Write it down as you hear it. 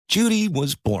Judy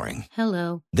was boring.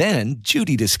 Hello. Then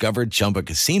Judy discovered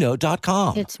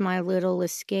ChumbaCasino.com. It's my little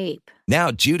escape. Now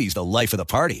Judy's the life of the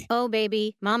party. Oh,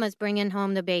 baby, mama's bringing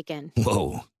home the bacon.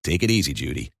 Whoa, take it easy,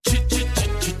 Judy.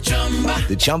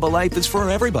 The Chumba life is for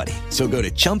everybody. So go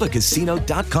to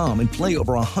ChumbaCasino.com and play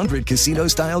over 100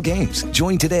 casino-style games.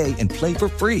 Join today and play for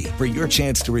free for your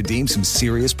chance to redeem some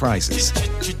serious prizes.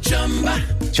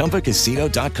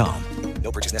 ChumbaCasino.com.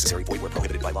 No purchase necessary. Void where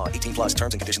prohibited by law. 18 plus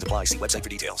terms and conditions apply. See website for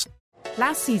details.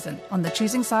 Last season on the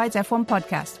Choosing Sides F1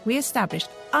 podcast, we established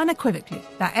unequivocally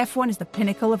that F1 is the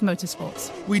pinnacle of motorsports.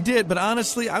 We did, but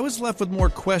honestly, I was left with more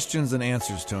questions than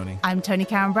answers, Tony. I'm Tony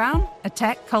Karen Brown, a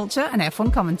tech, culture, and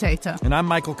F1 commentator. And I'm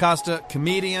Michael Costa,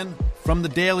 comedian from The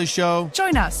Daily Show.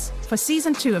 Join us for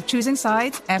Season 2 of Choosing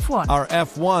Sides F1. Our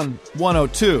F1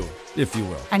 102, if you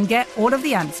will. And get all of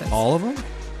the answers. All of them?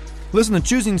 Listen to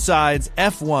Choosing Sides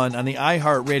F1 on the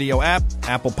iHeartRadio app,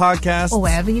 Apple Podcasts, or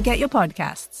wherever you get your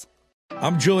podcasts.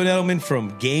 I'm Julian Edelman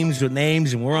from Games with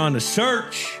Names, and we're on the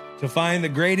search to find the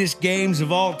greatest games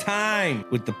of all time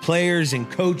with the players and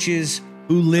coaches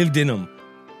who lived in them.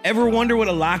 Ever wonder what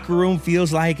a locker room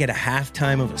feels like at a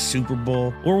halftime of a Super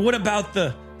Bowl? Or what about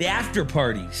the after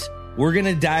parties? We're going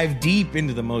to dive deep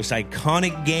into the most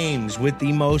iconic games with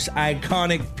the most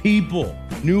iconic people.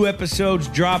 New episodes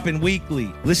dropping weekly.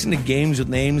 Listen to Games with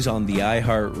Names on the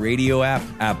iHeartRadio app,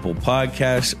 Apple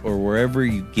Podcasts, or wherever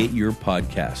you get your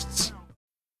podcasts.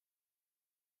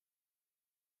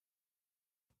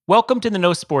 Welcome to the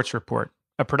No Sports Report,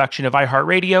 a production of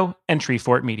iHeartRadio and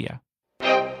Treefort Media.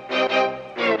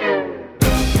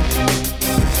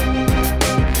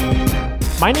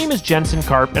 My name is Jensen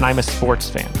Karp, and I'm a sports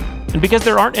fan. And because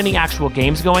there aren't any actual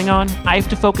games going on, I have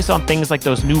to focus on things like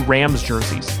those new Rams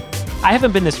jerseys. I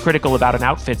haven't been this critical about an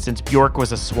outfit since Bjork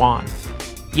was a swan.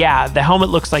 Yeah, the helmet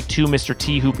looks like two Mr.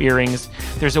 T hoop earrings.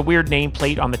 There's a weird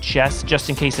nameplate on the chest just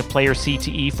in case a player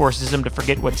CTE forces him to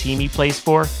forget what team he plays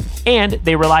for. And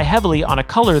they rely heavily on a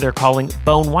color they're calling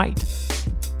bone white.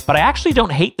 But I actually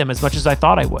don't hate them as much as I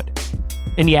thought I would.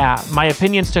 And yeah, my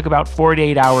opinions took about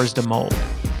 48 hours to mold.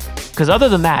 Because other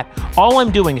than that, all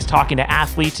I'm doing is talking to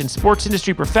athletes and sports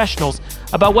industry professionals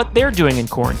about what they're doing in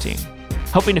quarantine,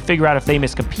 hoping to figure out if they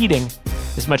miss competing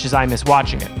as much as I miss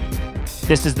watching it.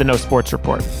 This is the No Sports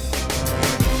Report.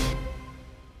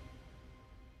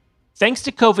 Thanks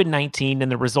to COVID-19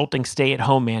 and the resulting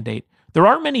stay-at-home mandate, there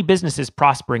aren't many businesses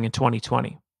prospering in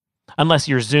 2020. Unless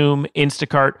you're Zoom,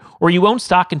 Instacart, or you own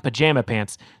stock in pajama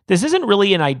pants, this isn't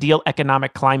really an ideal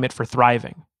economic climate for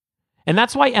thriving. And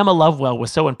that's why Emma Lovewell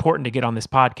was so important to get on this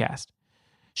podcast.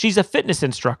 She's a fitness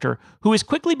instructor who is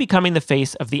quickly becoming the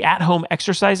face of the at-home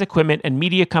exercise equipment and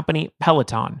media company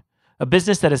Peloton, a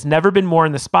business that has never been more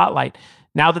in the spotlight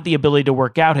now that the ability to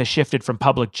work out has shifted from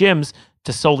public gyms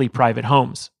to solely private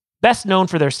homes. Best known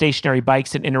for their stationary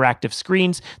bikes and interactive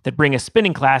screens that bring a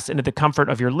spinning class into the comfort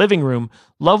of your living room,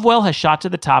 Lovewell has shot to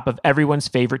the top of everyone's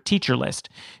favorite teacher list,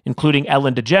 including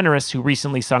Ellen DeGeneres, who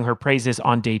recently sung her praises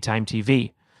on daytime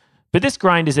TV. But this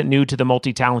grind isn't new to the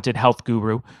multi-talented health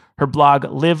guru. Her blog,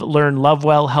 Live, Learn,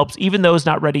 Lovewell, helps even those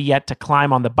not ready yet to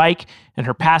climb on the bike, and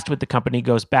her past with the company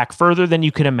goes back further than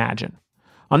you can imagine.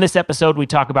 On this episode, we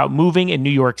talk about moving in New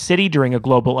York City during a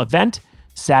global event,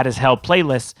 sad as hell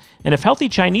playlists, and if healthy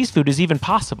Chinese food is even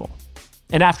possible.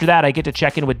 And after that, I get to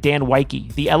check in with Dan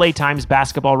Woike, the LA Times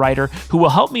basketball writer, who will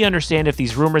help me understand if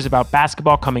these rumors about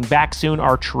basketball coming back soon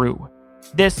are true.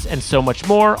 This and so much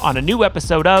more on a new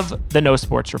episode of The No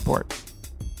Sports Report.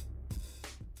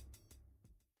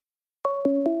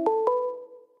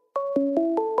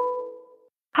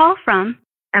 Call from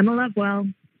Emma Lovewell.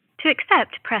 To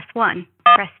accept, press 1.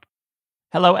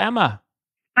 Hello, Emma.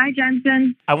 Hi,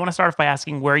 Jensen. I want to start off by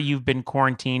asking where you've been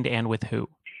quarantined and with who.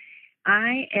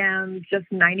 I am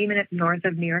just 90 minutes north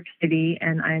of New York City,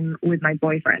 and I'm with my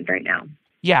boyfriend right now.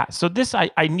 Yeah, so this I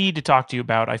need to talk to you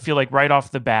about. I feel like right off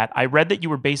the bat, I read that you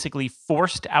were basically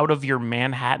forced out of your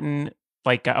Manhattan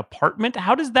apartment.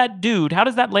 How does that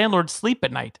landlord sleep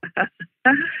at night?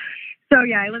 So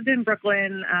yeah, I lived in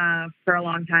Brooklyn for a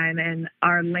long time, and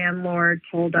our landlord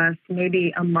told us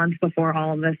maybe a month before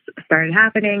all of this started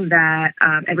happening that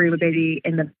everybody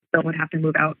in the building would have to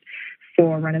move out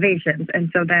for renovations.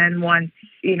 And so then once,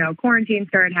 quarantine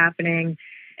started happening,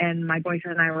 and my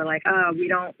boyfriend and I were like, oh, we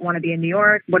don't want to be in New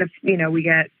York. What if, we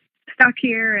get stuck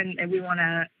here and we want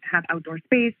to have outdoor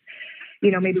space?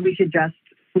 Maybe we should just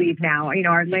leave now.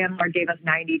 Our landlord gave us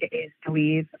 90 days to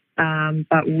leave,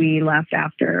 but we left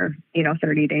after,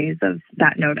 30 days of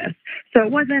that notice. So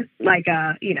it wasn't like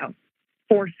a,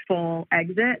 forceful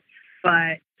exit,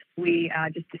 but we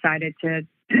just decided to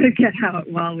to get out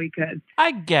while we could.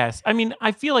 I guess. I mean,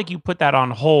 I feel like you put that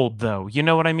on hold, though. You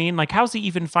know what I mean? Like, how's he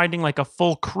even finding like a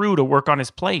full crew to work on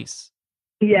his place?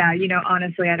 Yeah,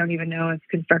 honestly, I don't even know if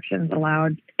construction's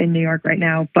allowed in New York right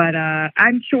now, but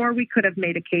I'm sure we could have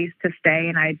made a case to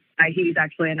stay. And he's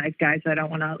actually a nice guy, so I don't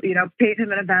want to, paint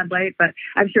him in a bad light, but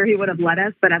I'm sure he would have let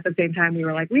us. But at the same time, we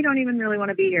were like, we don't even really want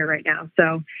to be here right now.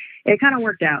 So it kind of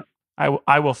worked out.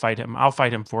 I will fight him. I'll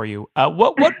fight him for you.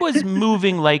 What was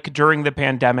moving like during the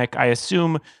pandemic? I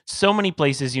assume so many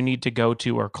places you need to go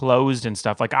to are closed and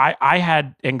stuff. Like I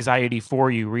had anxiety for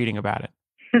you reading about it.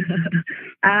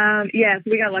 Yeah, so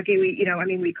we got lucky.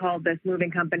 We called this moving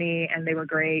company and they were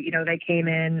great. They came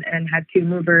in and had 2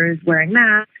 movers wearing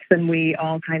masks, and we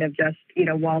all kind of just,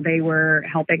 while they were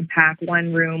helping pack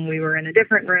one room, we were in a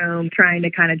different room trying to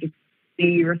kind of just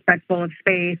be respectful of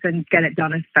space and get it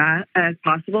done as fast as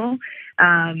possible.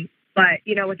 But,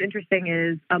 what's interesting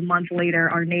is a month later,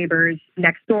 our neighbors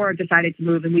next door decided to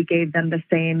move, and we gave them the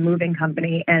same moving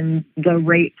company, and the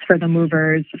rates for the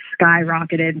movers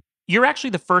skyrocketed. You're actually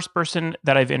the first person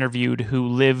that I've interviewed who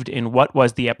lived in what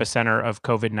was the epicenter of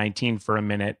COVID-19 for a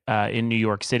minute in New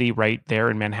York City, right there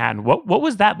in Manhattan. What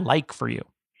was that like for you?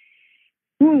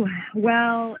 Ooh,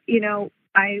 well,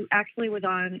 I actually was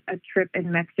on a trip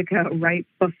in Mexico right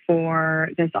before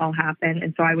this all happened.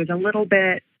 And so I was a little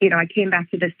bit, I came back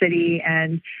to the city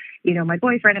and, my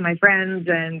boyfriend and my friends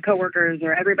and coworkers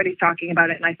or everybody's talking about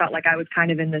it. And I felt like I was kind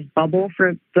of in this bubble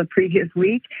for the previous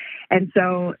week. And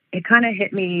so it kind of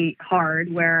hit me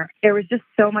hard where there was just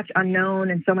so much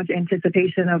unknown and so much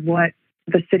anticipation of what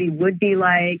the city would be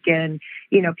like. And,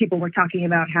 people were talking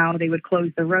about how they would close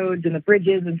the roads and the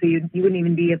bridges. And so you wouldn't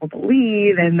even be able to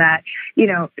leave. And that,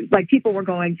 like people were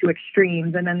going to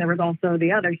extremes. And then there was also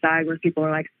the other side where people were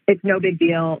like, it's no big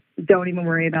deal. Don't even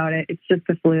worry about it. It's just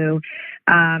the flu.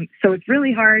 So it's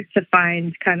really hard to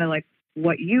find kind of like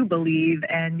what you believe.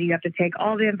 And you have to take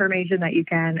all the information that you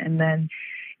can and then,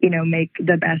 make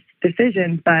the best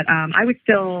decisions. But I would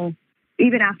still,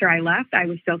 even after I left, I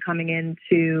was still coming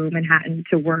into Manhattan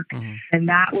to work. Mm-hmm. And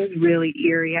that was really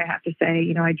eerie, I have to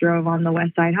say. I drove on the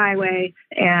West Side Highway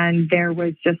and there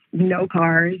was just no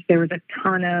cars. There was a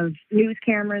ton of news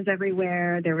cameras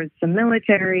everywhere. There was some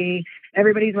military.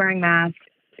 Everybody's wearing masks.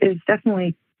 It's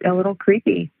definitely a little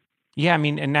creepy. Yeah, I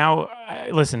mean, and now,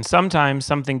 listen, sometimes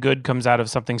something good comes out of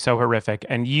something so horrific,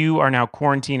 and you are now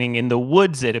quarantining in the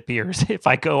woods, it appears, if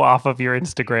I go off of your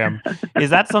Instagram.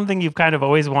 Is that something you've kind of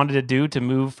always wanted to do, to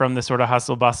move from the sort of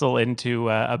hustle bustle into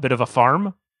a bit of a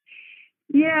farm?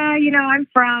 Yeah, I'm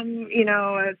from,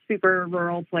 a super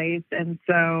rural place, and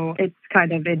so it's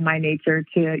kind of in my nature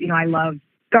to, I love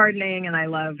gardening and I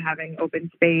love having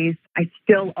open space. I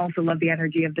still also love the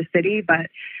energy of the city, but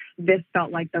this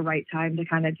felt like the right time to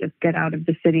kind of just get out of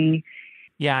the city.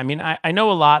 Yeah, I mean, I know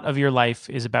a lot of your life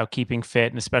is about keeping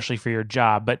fit, and especially for your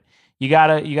job, but you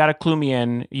gotta clue me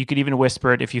in. You could even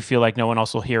whisper it if you feel like no one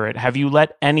else will hear it. Have you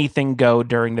let anything go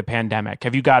during the pandemic?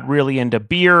 Have you got really into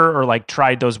beer or like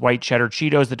tried those white cheddar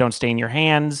Cheetos that don't stain your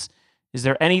hands? Is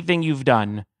there anything you've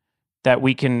done that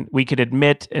we could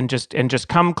admit and just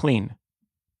come clean?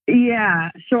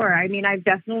 Yeah, sure. I mean, I've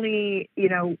definitely,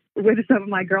 with some of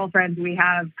my girlfriends, we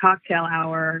have cocktail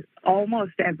hour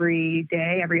almost every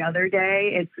day, every other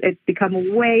day. It's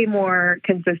become way more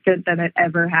consistent than it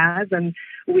ever has. And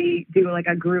we do like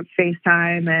a group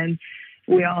FaceTime and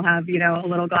we all have, a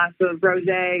little glass of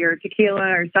rosé or tequila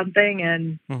or something.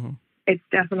 And It's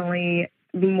definitely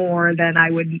more than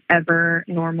I would ever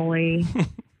normally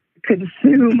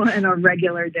consume in a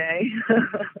regular day.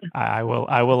 I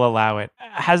will allow it.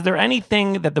 Has there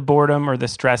anything that the boredom or the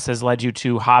stress has led you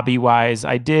to hobby-wise?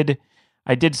 I did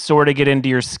sort of get into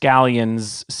your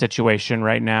scallions situation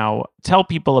right now. Tell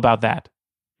people about that.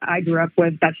 I grew up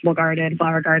with vegetable garden,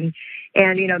 flower garden,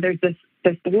 and there's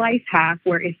this life hack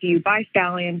where if you buy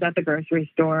scallions at the grocery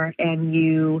store and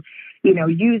you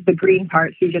use the green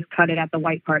part, so you just cut it at the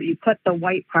white part. You put the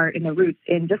white part in the roots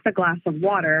in just a glass of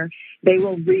water, they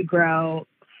will regrow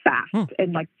fast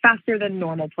and like faster than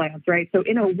normal plants, right? So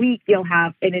in a week, you'll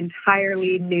have an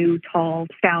entirely new tall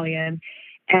scallion.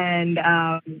 And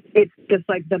it's just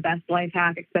like the best life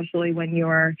hack, especially when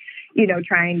you're,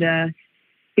 trying to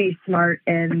be smart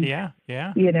and,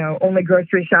 only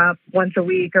grocery shop once a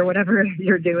week or whatever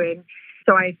you're doing.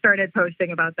 So I started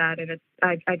posting about that, and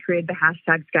I created the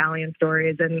hashtag Scallion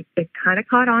Stories, and it kind of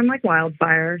caught on like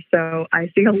wildfire. So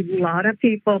I see a lot of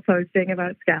people posting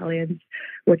about scallions,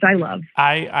 which I love.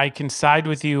 I can side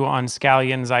with you on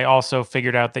scallions. I also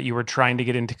figured out that you were trying to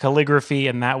get into calligraphy,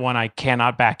 and that one I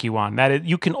cannot back you on. That is,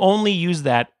 you can only use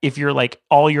that if you're like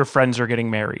all your friends are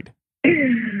getting married.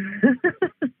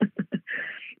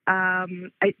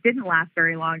 it didn't last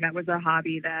very long. That was a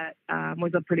hobby that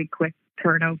was a pretty quick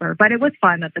turnover, but it was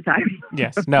fun at the time.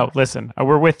 Yes. No, listen,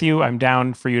 we're with you. I'm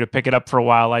down for you to pick it up for a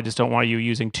while. I just don't want you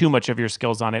using too much of your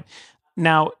skills on it.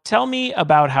 Now, tell me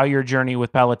about how your journey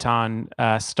with Peloton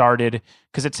started,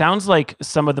 because it sounds like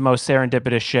some of the most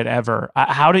serendipitous shit ever.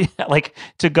 How do you, like,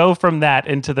 to go from that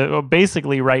into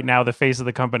basically right now, the face of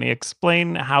the company?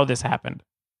 Explain how this happened.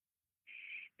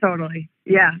 Totally.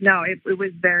 Yeah, no, it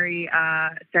was very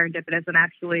serendipitous. And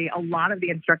actually, a lot of the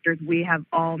instructors, we have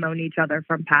all known each other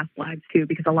from past lives too,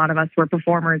 because a lot of us were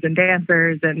performers and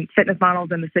dancers and fitness models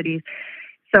in the cities.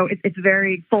 So it's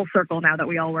very full circle now that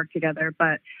we all work together.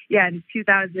 But yeah, in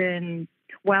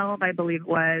 2012, I believe it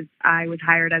was, I was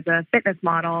hired as a fitness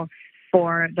model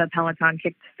for the Peloton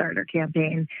Kickstarter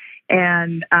campaign.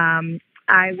 And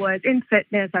I was in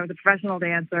fitness. I was a professional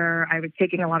dancer. I was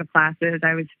taking a lot of classes.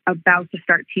 I was about to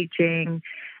start teaching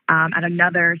at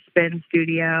another spin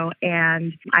studio,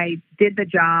 and I did the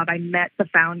job. I met the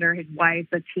founder, his wife,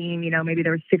 the team. Maybe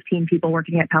there was 15 people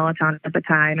working at Peloton at the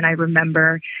time. And I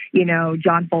remember,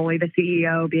 John Foley, the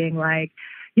CEO, being like,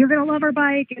 "You're going to love our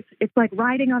bike. It's like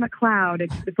riding on a cloud.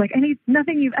 It's like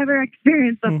nothing you've ever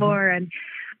experienced before." Mm-hmm.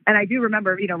 And I do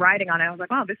remember, riding on it. I was like,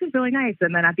 wow, this is really nice.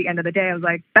 And then at the end of the day, I was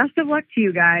like, best of luck to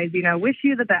you guys, wish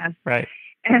you the best. Right.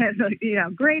 And,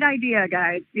 great idea,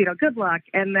 guys, good luck.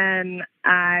 And then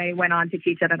I went on to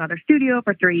teach at another studio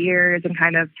for 3 years and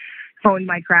kind of honed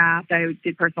my craft. I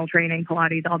did personal training,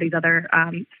 Pilates, all these other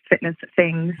fitness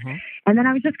things. Mm-hmm. And then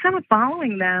I was just kind of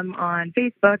following them on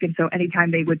Facebook. And so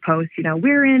anytime they would post,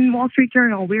 we're in Wall Street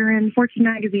Journal, we're in Fortune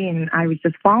magazine, I was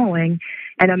just following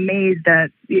and amazed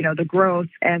at, the growth.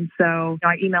 And so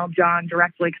I emailed John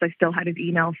directly because I still had his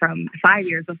email from 5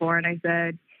 years before. And I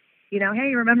said,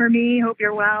 hey, remember me? Hope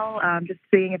you're well. Just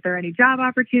seeing if there are any job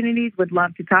opportunities. Would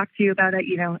love to talk to you about it,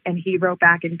 And he wrote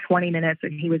back in 20 minutes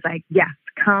and he was like, yes,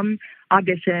 come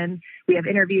audition. We have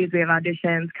interviews. We have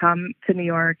auditions. Come to New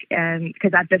York. And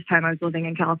because at this time I was living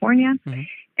in California. Mm-hmm.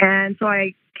 And so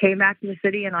I came back to the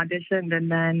city and auditioned,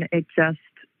 and then it just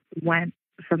went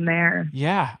from there.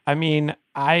 Yeah. I mean,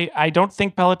 I don't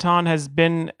think Peloton has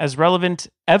been as relevant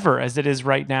ever as it is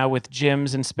right now, with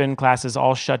gyms and spin classes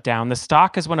all shut down. The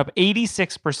stock has went up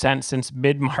 86% since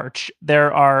mid-March.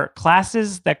 There are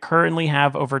classes that currently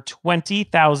have over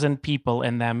 20,000 people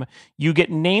in them. You get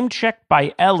name-checked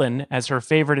by Ellen as her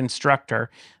favorite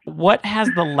instructor. What has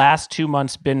the last 2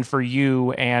 months been for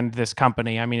you and this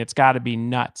company? I mean, it's got to be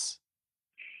nuts.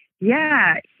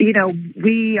 Yeah,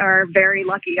 we are very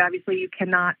lucky. Obviously, you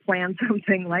cannot plan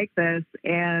something like this.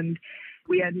 And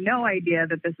we had no idea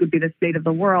that this would be the state of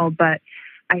the world. But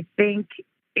I think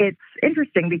it's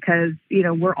interesting because,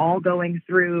 we're all going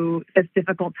through this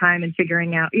difficult time and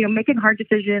figuring out, making hard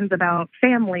decisions about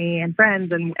family and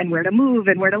friends and where to move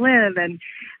and where to live and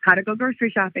how to go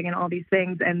grocery shopping and all these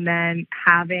things. And then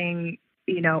having,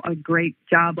 a great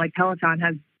job like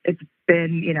Peloton it's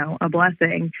been, a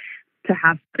blessing to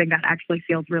have something that actually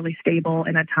feels really stable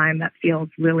in a time that feels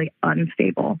really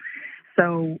unstable.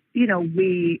 So,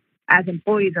 we as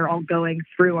employees are all going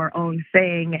through our own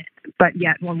thing, but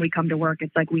yet when we come to work,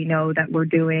 it's like we know that we're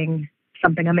doing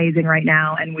something amazing right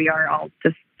now, and we are all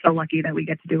just so lucky that we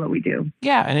get to do what we do.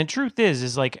 Yeah, and the truth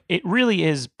is like it really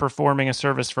is performing a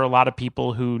service for a lot of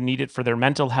people who need it for their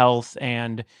mental health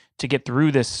and to get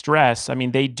through this stress. I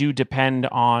mean, they do depend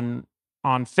on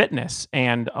fitness.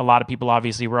 And a lot of people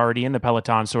obviously were already in the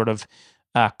Peloton sort of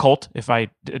cult, if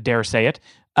I dare say it.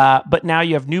 But now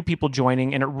you have new people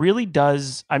joining, and it really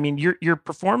does. I mean, you're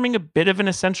performing a bit of an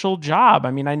essential job. I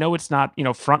mean, I know it's not,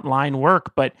 frontline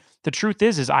work, but the truth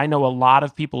is I know a lot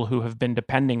of people who have been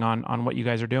depending on what you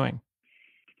guys are doing.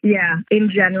 Yeah,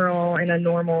 in general, in a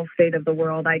normal state of the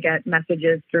world, I get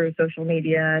messages through social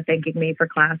media thanking me for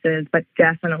classes. But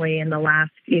definitely in the last,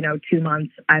 2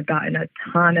 months, I've gotten a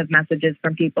ton of messages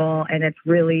from people. And it's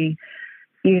really,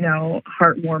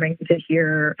 heartwarming to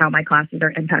hear how my classes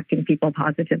are impacting people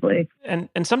positively. And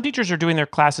some teachers are doing their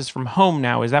classes from home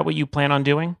now. Is that what you plan on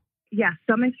doing? Yeah,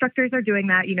 some instructors are doing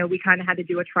that. We kind of had to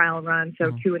do a trial run.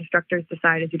 So 2 instructors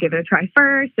decided to give it a try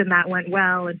first, and that went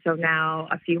well. And so now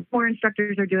a few more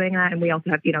instructors are doing that. And we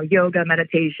also have, yoga,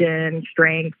 meditation,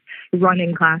 strength,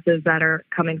 running classes that are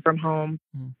coming from home.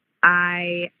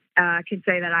 I can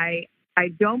say that I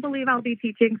don't believe I'll be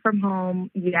teaching from home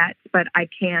yet, but I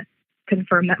can't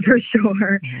confirm that for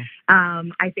sure.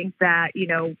 I think that,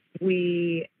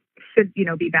 we should,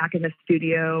 be back in the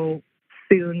studio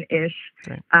soon-ish.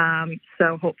 Okay.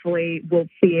 So hopefully we'll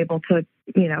be able to,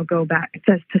 go back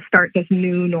to start this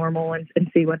new normal and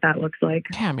see what that looks like.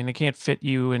 Yeah, I mean, they can't fit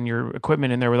you and your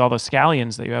equipment in there with all the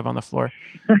scallions that you have on the floor.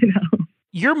 I know.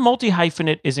 Your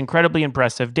multi-hyphenate is incredibly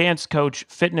impressive. Dance coach,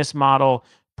 fitness model,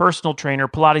 personal trainer,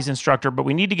 Pilates instructor, but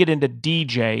we need to get into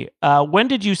DJ. When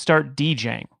did you start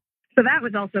DJing? So that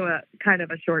was also a kind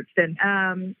of a short stint.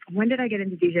 When did I get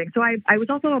into DJing? So I was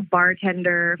also a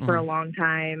bartender for a long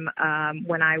time.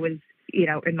 When I was,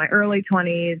 in my early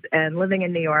 20s and living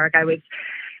in New York, I was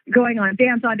going on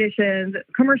dance auditions,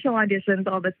 commercial auditions,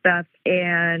 all this stuff,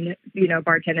 and,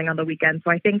 bartending on the weekends.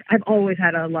 So I think I've always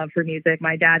had a love for music.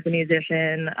 My dad's a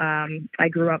musician. I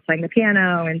grew up playing the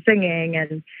piano and singing.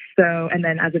 And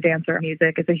then as a dancer,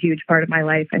 music is a huge part of my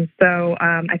life. And so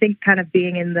I think kind of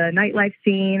being in the nightlife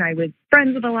scene, I was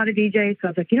friends with a lot of DJs. So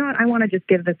I was like, you know what, I want to just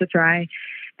give this a try.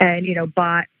 And,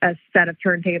 bought a set of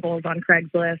turntables on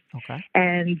Craigslist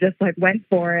and just went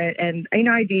for it. And,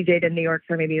 I DJ'd in New York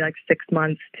for maybe 6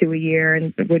 months to a year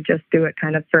and would just do it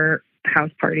kind of for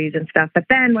house parties and stuff. But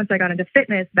then once I got into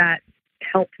fitness, that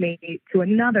helped me to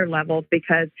another level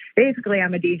because basically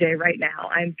I'm a DJ right now.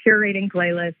 I'm curating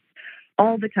playlists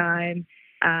all the time.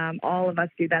 All of us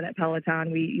do that at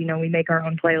Peloton. We make our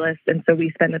own playlists. And so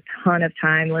we spend a ton of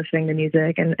time listening to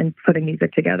music and putting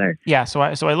music together. Yeah. So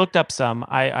I looked up some.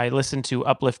 I listened to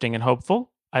Uplifting and Hopeful.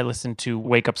 I listened to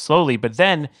Wake Up Slowly, but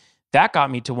then that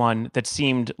got me to one that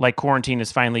seemed like quarantine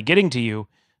is finally getting to you.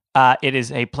 It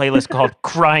is a playlist called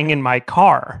Crying in My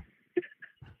Car.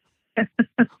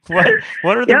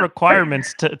 What are the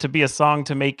requirements to be a song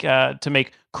to make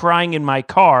Crying in My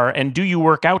Car? And do you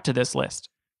work out to this list?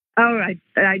 Oh,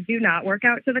 I do not work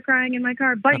out to the Crying in My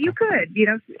Car, but you could.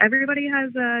 Everybody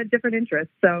has different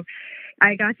interests. So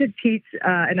I got to teach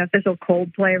an official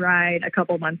Coldplay ride a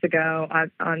couple months ago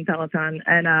on Peloton,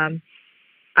 and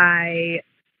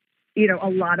a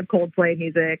lot of Coldplay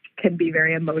music can be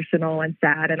very emotional and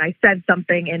sad. And I said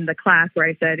something in the class where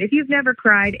I said, if you've never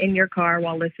cried in your car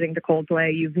while listening to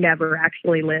Coldplay, you've never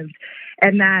actually lived.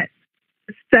 And that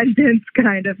sentence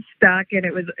kind of stuck, and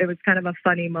it was kind of a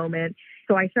funny moment.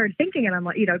 So I started thinking, and I'm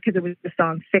like, because it was the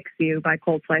song Fix You by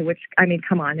Coldplay, which, I mean,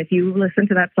 come on, if you listen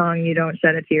to that song, you don't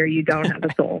shed a tear, you don't have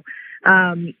a soul.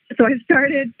 So I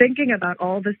started thinking about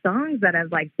all the songs that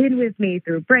have been with me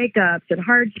through breakups and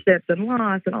hardships and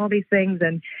loss and all these things.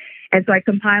 And so I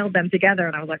compiled them together,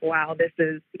 and I was like, wow, this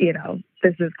is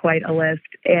quite a list.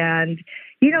 And,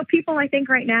 people, I think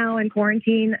right now in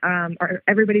quarantine,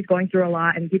 everybody's going through a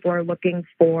lot, and people are looking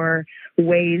for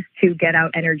ways to get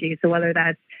out energy. So whether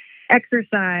that's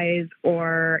exercise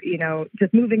or,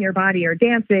 just moving your body or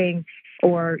dancing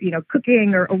or,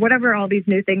 cooking or whatever, all these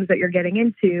new things that you're getting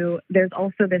into, there's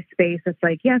also this space that's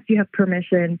yes, you have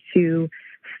permission to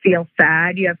feel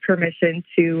sad. You have permission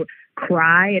to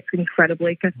cry. It's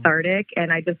incredibly cathartic.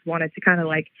 And I just wanted to kind of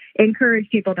encourage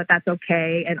people that that's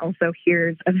okay. And also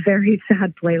here's a very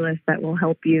sad playlist that will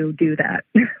help you do that.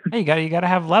 Hey, you got to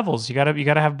have levels. You got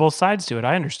to have both sides to it.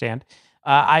 I understand.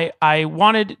 I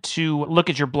wanted to look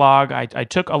at your blog. I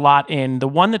took a lot in. The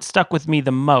one that stuck with me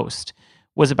the most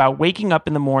was about waking up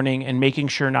in the morning and making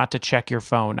sure not to check your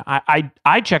phone.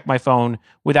 I check my phone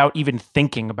without even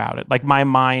thinking about it. My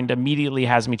mind immediately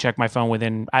has me check my phone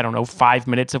within, 5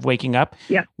 minutes of waking up.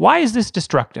 Yeah. Why is this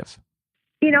destructive?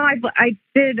 I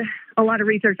did a lot of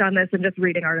research on this and just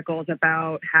reading articles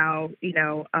about how,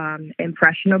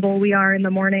 impressionable we are in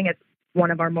the morning. It's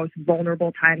one of our most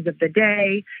vulnerable times of the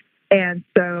day. And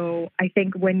so I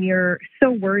think when you're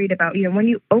so worried about, when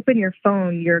you open your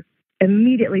phone, you're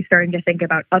immediately starting to think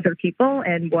about other people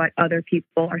and what other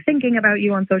people are thinking about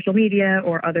you on social media,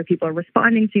 or other people are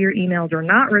responding to your emails or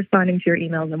not responding to your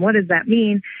emails. And what does that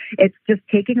mean? It's just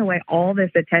taking away all this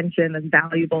attention, this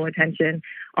valuable attention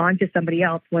onto somebody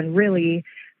else, when really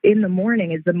in the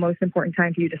morning is the most important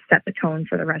time for you to set the tone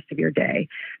for the rest of your day.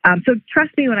 So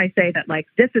trust me when I say that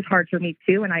this is hard for me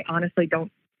too. And I honestly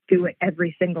don't do it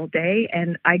every single day.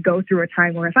 And I go through a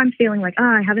time where if I'm feeling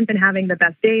I haven't been having the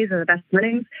best days or the best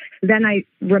mornings, then I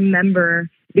remember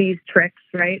these tricks,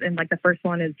 right? And the first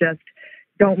one is just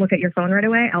don't look at your phone right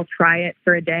away. I'll try it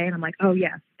for a day and I'm like, oh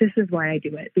yes, this is why I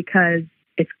do it, because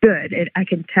it's good. I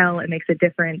can tell it makes a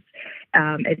difference.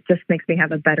 It just makes me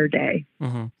have a better day.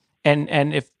 Mm-hmm.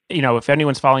 And if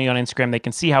anyone's following you on Instagram, they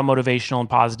can see how motivational and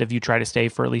positive you try to stay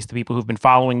for at least the people who've been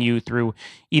following you through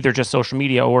either just social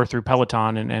media or through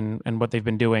Peloton and what they've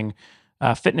been doing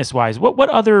fitness-wise. What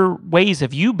other ways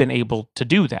have you been able to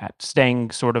do that, staying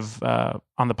sort of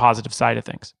on the positive side of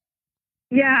things?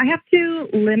 Yeah, I have to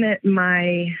limit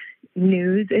my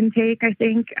news intake. I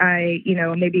think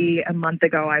maybe a month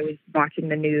ago, I was watching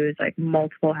the news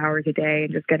multiple hours a day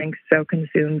and just getting so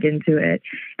consumed into it.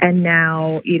 And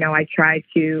now, I try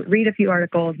to read a few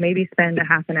articles, maybe spend a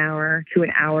half an hour to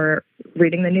an hour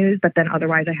reading the news, but then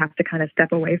otherwise I have to kind of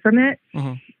step away from it.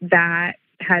 Mm-hmm. That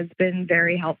has been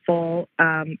very helpful.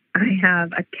 I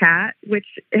have a cat, which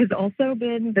has also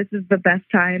been, this is the best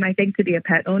time, I think, to be a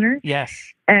pet owner.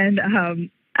 Yes. And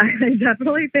I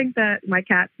definitely think that my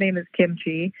cat's name is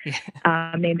Kimchi,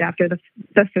 named after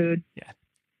the food. Yeah.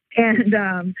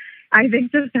 And I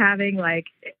think just having like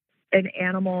an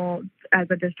animal as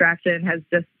a distraction has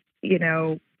just,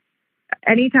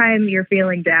 anytime you're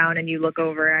feeling down and you look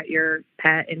over at your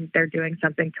pet and they're doing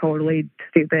something totally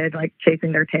stupid, like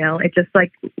chasing their tail, it just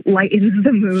like lightens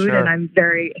the mood. Sure. And I'm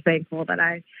very thankful that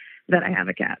I have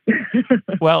a cat.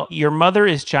 Well, your mother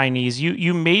is Chinese.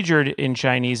 You majored in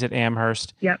Chinese at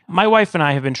Amherst. Yep. My wife and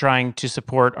I have been trying to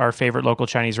support our favorite local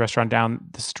Chinese restaurant down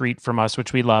the street from us,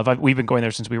 which we love. We've been going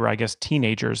there since we were, I guess,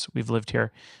 teenagers. We've lived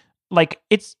here. Like,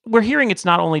 we're hearing it's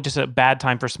not only just a bad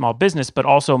time for small business, but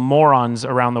also morons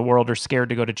around the world are scared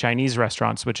to go to Chinese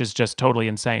restaurants, which is just totally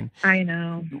insane. I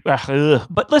know. Ugh.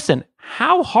 But listen,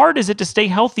 how hard is it to stay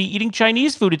healthy eating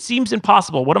Chinese food? It seems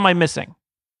impossible. What am I missing?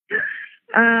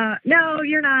 No,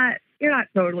 you're not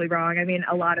totally wrong. I mean,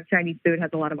 a lot of Chinese food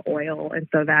has a lot of oil, and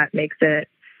so that makes it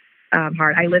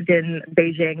hard. I lived in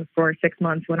Beijing for 6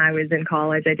 months when I was in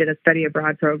college. I did a study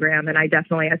abroad program, and I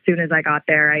definitely, as soon as I got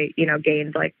there, I,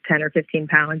 gained like 10 or 15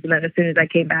 pounds. And then as soon as I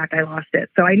came back, I lost it.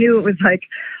 So I knew it was like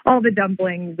all the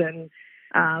dumplings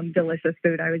and delicious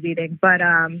food I was eating. But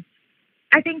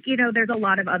I think, there's a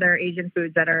lot of other Asian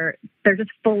foods they're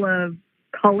just full of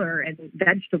color and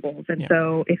vegetables. And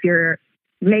so if you're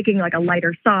making like a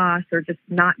lighter sauce or just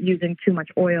not using too much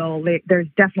oil, there's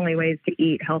definitely ways to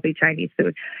eat healthy Chinese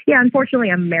food. Yeah, unfortunately,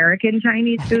 American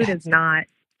Chinese food is not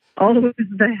always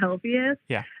the healthiest.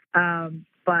 Yeah.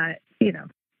 But, you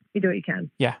do what you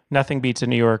can. Yeah, nothing beats a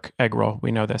New York egg roll.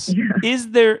 We know this. Yeah. Is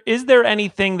there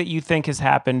anything that you think has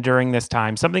happened during this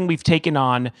time, something we've taken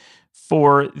on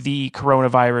for the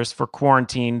coronavirus, for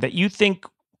quarantine, that you think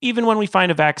even when we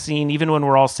find a vaccine, even when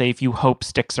we're all safe, you hope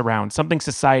sticks around, something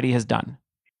society has done?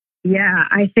 Yeah,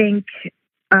 I think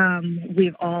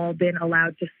we've all been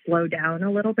allowed to slow down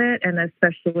a little bit. And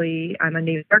especially, I'm a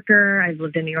New Yorker. I've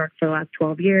lived in New York for the last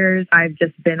 12 years. I've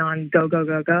just been on go, go,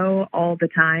 go, go all the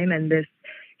time. And this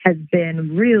has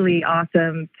been really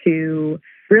awesome to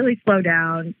really slow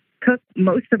down, cook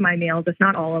most of my meals, if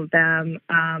not all of them,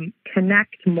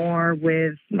 connect more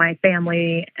with my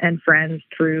family and friends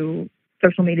through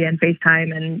social media and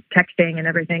FaceTime and texting and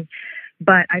everything.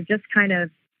 But I've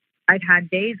had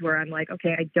days where I'm like,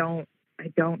 okay, I don't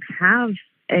have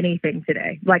anything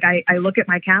today. Like I look at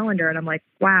my calendar and I'm like,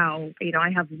 wow, I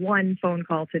have one phone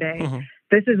call today. Mm-hmm.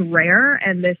 This is rare.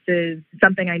 And this is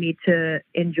something I need to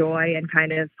enjoy and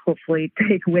kind of hopefully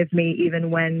take with me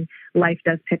even when life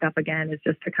does pick up again, is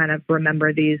just to kind of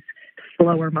remember these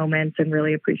slower moments and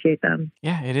really appreciate them.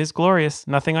 Yeah, it is glorious.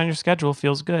 Nothing on your schedule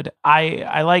feels good.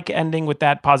 I like ending with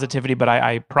that positivity, but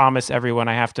I promise everyone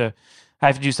I have to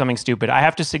do something stupid. I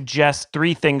have to suggest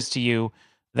 3 things to you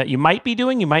that you might be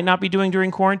doing, you might not be doing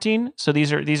during quarantine. So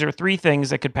these are 3 things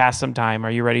that could pass some time.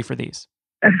 Are you ready for these?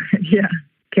 Yeah,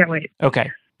 can't wait. Okay.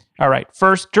 All right.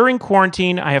 First, during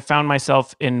quarantine, I have found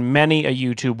myself in many a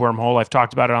YouTube wormhole. I've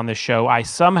talked about it on this show. I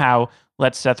somehow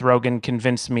let Seth Rogen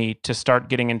convince me to start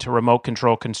getting into remote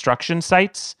control construction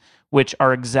sites, which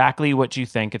are exactly what you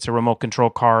think. It's a remote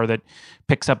control car that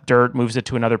picks up dirt, moves it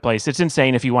to another place. It's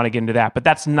insane if you want to get into that, but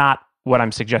that's not what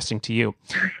I'm suggesting to you.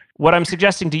 What I'm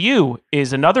suggesting to you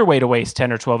is another way to waste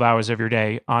 10 or 12 hours of your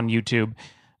day on YouTube.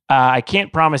 I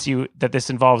can't promise you that this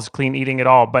involves clean eating at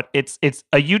all, but it's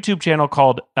a YouTube channel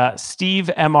called Steve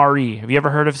MRE. Have you ever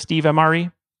heard of Steve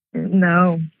MRE?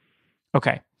 No.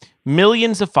 Okay.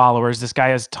 Millions of followers. This guy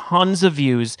has tons of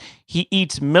views. He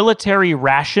eats military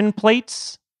ration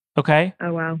plates. Okay.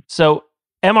 Oh, wow. So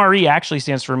MRE actually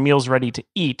stands for Meals Ready to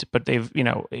Eat, but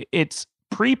it's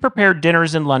pre-prepared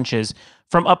dinners and lunches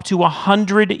from up to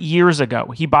 100 years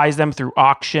ago. He buys them through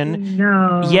auction.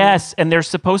 No. Yes, and they're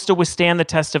supposed to withstand the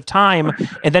test of time.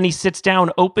 And then he sits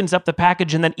down, opens up the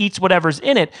package, and then eats whatever's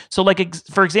in it. So, like,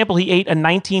 for example, he ate a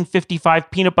 1955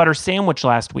 peanut butter sandwich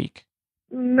last week.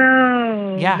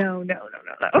 No. Yeah. No.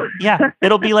 Yeah,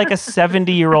 it'll be like a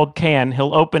 70-year-old can.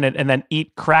 He'll open it and then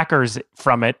eat crackers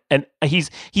from it. And he's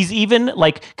even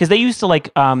like, because they used to like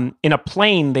in a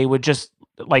plane, they would just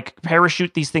like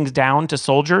parachute these things down to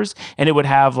soldiers, and it would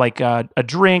have like a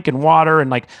drink and water and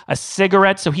like a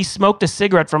cigarette. So he smoked a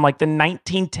cigarette from like the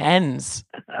 1910s.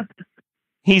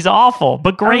 He's awful,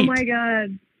 but great. Oh my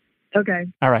God. Okay.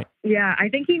 All right. Yeah, I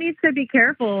think he needs to be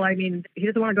careful. I mean, he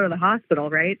doesn't want to go to the hospital,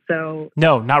 right? So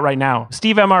no, not right now.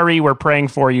 Steve MRE, we're praying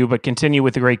for you, but continue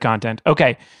with the great content.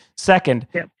 Okay. Second,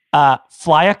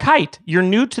 fly a kite. You're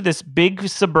new to this big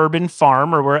suburban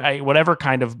farm or whatever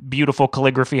kind of beautiful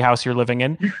calligraphy house you're living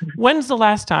in. When's the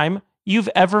last time you've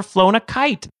ever flown a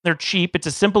kite. They're cheap. It's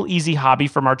a simple, easy hobby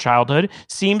from our childhood.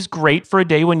 Seems great for a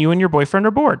day when you and your boyfriend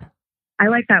are bored. I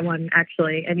like that one,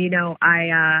 actually. And,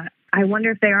 I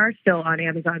wonder if they are still on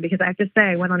Amazon, because I have to say,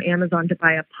 I went on Amazon to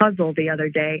buy a puzzle the other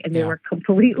day and they were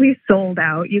completely sold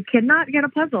out. You cannot get a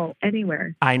puzzle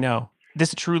anywhere. I know.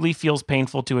 This truly feels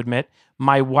painful to admit.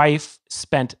 My wife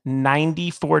spent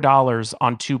 $94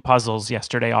 on 2 puzzles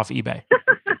yesterday off eBay.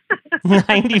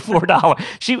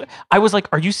 $94. I was like,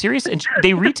 are you serious? And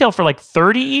they retail for like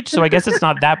 $30 each. So I guess it's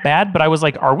not that bad. But I was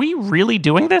like, are we really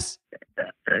doing this?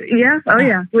 Yeah. Oh,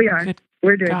 yeah, we are.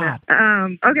 We're doing God.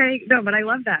 that. Okay. No, but I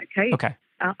love that. Okay. Okay.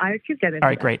 I could get it. All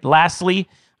right, great. Lastly,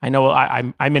 I know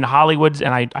I'm in Hollywood,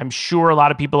 and I'm sure a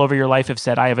lot of people over your life have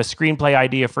said, I have a screenplay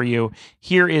idea for you.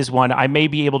 Here is one. I may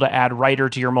be able to add writer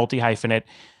to your multi-hyphenate.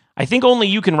 I think only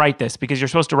you can write this because you're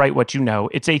supposed to write what you know.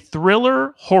 It's a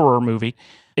thriller horror movie.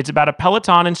 It's about a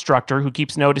Peloton instructor who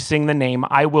keeps noticing the name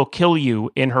 "I will kill you"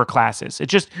 in her classes.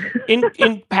 It's just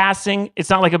in passing. It's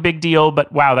not like a big deal, but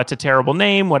wow, that's a terrible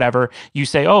name, whatever. You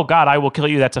say, oh God, I will kill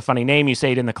you. That's a funny name. You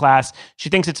say it in the class. She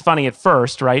thinks it's funny at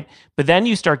first, right? But then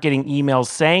you start getting emails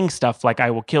saying stuff like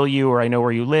 "I will kill you" or "I know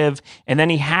where you live." And then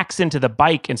he hacks into the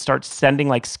bike and starts sending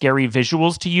like scary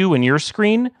visuals to you in your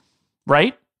screen,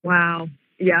 right? Wow.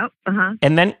 Yep. Uh-huh.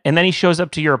 And then he shows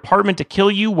up to your apartment to kill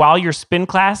you while your spin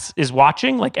class is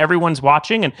watching, like everyone's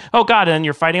watching, and oh God, and then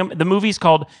you're fighting him. The movie's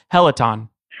called Peloton.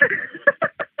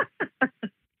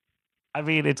 I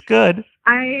mean, it's good.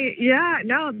 I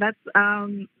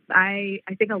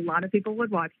think a lot of people would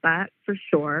watch that for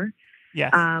sure. Yes.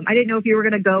 I didn't know if you were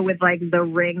going to go with like the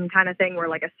Ring kind of thing where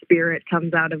like a spirit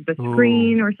comes out of the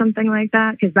screen or something like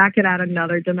that, because that could add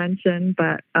another dimension.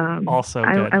 But also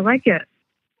good. I like it.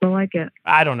 I like it.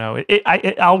 I don't know.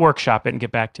 I'll workshop it and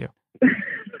get back to you.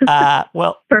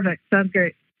 Well, perfect. Sounds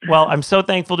great. Well, I'm so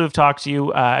thankful to have talked to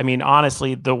you. I mean,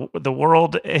 honestly, the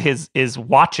world is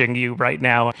watching you right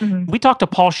now. Mm-hmm. We talked to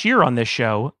Paul Scheer on this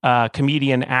show,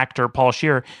 comedian, actor Paul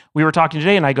Scheer. We were talking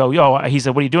today, and I go, he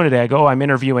said, what are you doing today? I go, I'm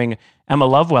interviewing Emma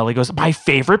Lovewell. He goes, my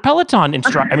favorite Peloton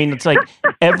instructor. I mean, it's like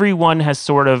everyone has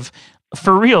sort of,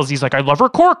 for reals, he's like, I love her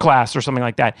core class or something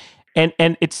like that. And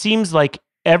it seems like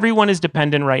everyone is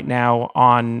dependent right now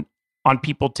on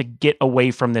people to get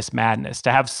away from this madness,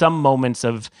 to have some moments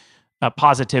of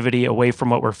positivity away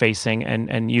from what we're facing.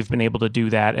 And you've been able to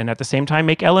do that. And at the same time,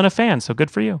 make Ellen a fan. So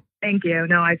good for you. Thank you.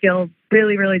 No, I feel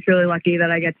really, really, truly lucky that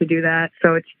I get to do that.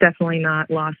 So it's definitely not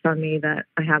lost on me that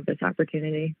I have this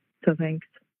opportunity. So thanks.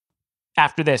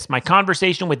 After this, my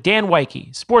conversation with Dan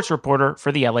Woike, sports reporter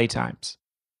for the LA Times.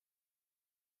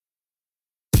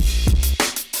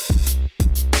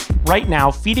 Right now,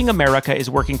 Feeding America is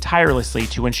working tirelessly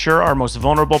to ensure our most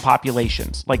vulnerable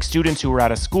populations, like students who are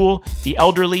out of school, the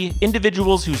elderly,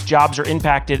 individuals whose jobs are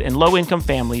impacted, and low-income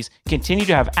families, continue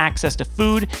to have access to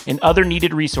food and other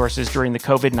needed resources during the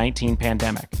COVID-19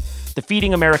 pandemic. The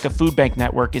Feeding America Food Bank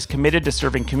Network is committed to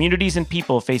serving communities and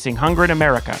people facing hunger in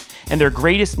America, and their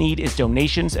greatest need is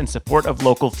donations and support of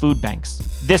local food banks.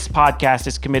 This podcast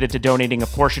is committed to donating a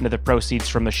portion of the proceeds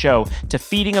from the show to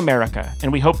Feeding America,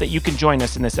 and we hope that you can join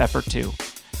us in this effort too.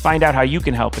 Find out how you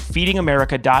can help at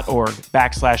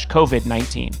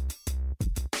feedingamerica.org/COVID-19.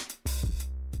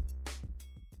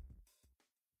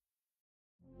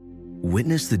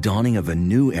 Witness the dawning of a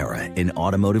new era in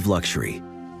automotive luxury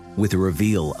with a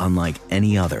reveal unlike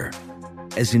any other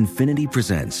as Infiniti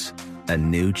presents a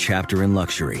new chapter in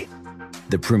luxury,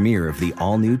 the premiere of the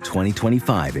all-new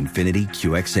 2025 Infiniti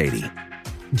QX80.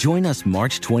 Join us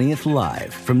March 20th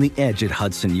live from the Edge at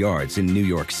Hudson Yards in New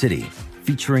York City,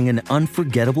 featuring an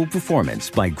unforgettable performance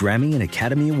by Grammy and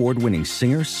Academy Award-winning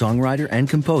singer, songwriter, and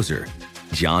composer,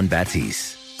 Jon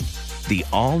Batiste. The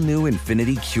all-new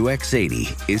Infiniti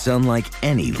QX80 is unlike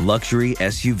any luxury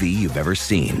SUV you've ever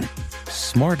seen.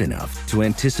 Smart enough to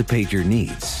anticipate your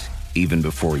needs, even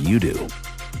before you do.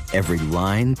 Every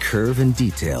line, curve, and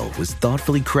detail was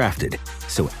thoughtfully crafted,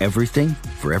 so everything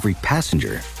for every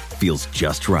passenger feels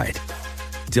just right.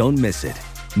 Don't miss it.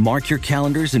 Mark your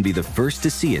calendars and be the first to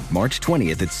see it March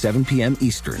 20th at 7 p.m.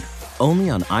 Eastern, only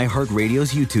on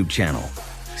iHeartRadio's YouTube channel.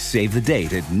 Save the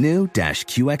date at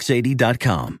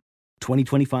new-QX80.com.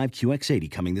 2025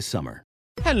 QX80 coming this summer.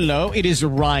 Hello, it is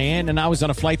Ryan, and I was on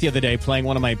a flight the other day playing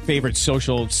one of my favorite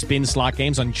social spin slot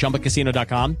games on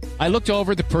ChumbaCasino.com. I looked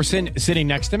over at the person sitting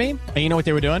next to me, and you know what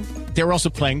they were doing? They were also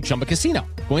playing Chumba Casino.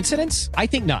 Coincidence? I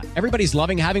think not. Everybody's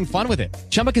loving having fun with it.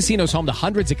 Chumba Casino is home to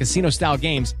hundreds of casino-style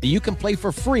games that you can play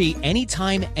for free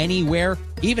anytime, anywhere,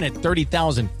 even at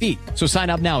 30,000 feet. So sign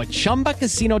up now at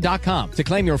ChumbaCasino.com to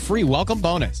claim your free welcome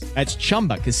bonus. That's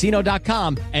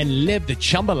ChumbaCasino.com and live the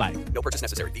Chumba life. No purchase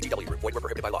necessary. VGW. Void where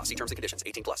prohibited by law. See terms and conditions.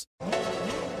 18+.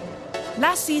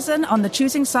 Last season on the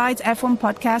Choosing Sides F1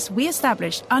 podcast, we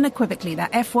established unequivocally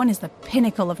that F1 is the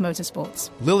pinnacle of motorsports.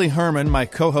 Lily Herman, my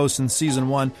co-host in Season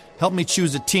 1, helped me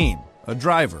choose a team, a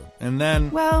driver, and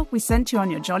then... Well, we sent you on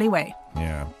your jolly way.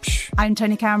 Yeah, I'm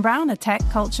Tony Karen Brown, a tech,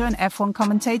 culture, and F1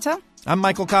 commentator. I'm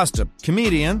Michael Costa,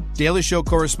 comedian, Daily Show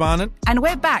correspondent. And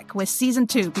we're back with Season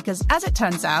 2 because, as it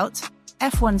turns out,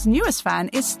 F1's newest fan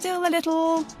is still a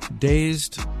little...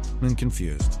 dazed and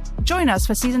confused. Join us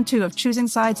for Season 2 of Choosing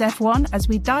Sides F1 as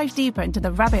we dive deeper into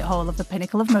the rabbit hole of the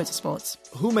pinnacle of motorsports.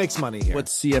 Who makes money here?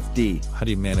 What's CFD? How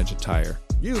do you manage a tire?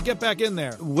 You, get back in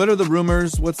there. What are the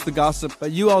rumors? What's the gossip?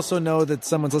 But you also know that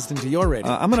someone's listening to your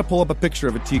radio. I'm going to pull up a picture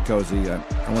of a tea cozy.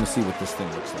 I want to see what this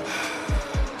thing looks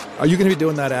like. Are you going to be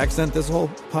doing that accent this whole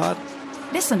pod?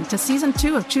 Listen to Season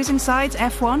 2 of Choosing Sides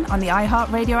F1 on the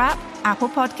iHeartRadio app, Apple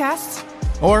Podcasts,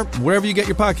 or wherever you get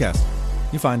your podcasts.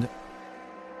 You find it.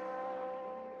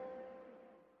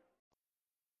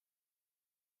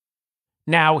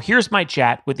 Now, here's my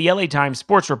chat with the LA Times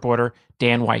sports reporter,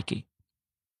 Dan Woike.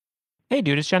 Hey,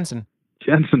 dude, it's Jensen.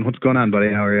 Jensen, what's going on, buddy?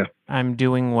 How are you? I'm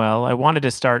doing well. I wanted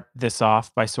to start this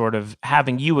off by sort of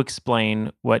having you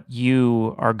explain what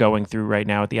you are going through right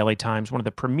now at the LA Times, one of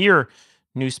the premier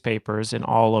newspapers in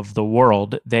all of the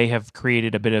world. They have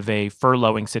created a bit of a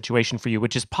furloughing situation for you,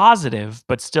 which is positive,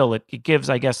 but still it gives,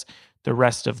 I guess, the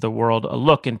rest of the world a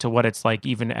look into what it's like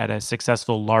even at a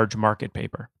successful large market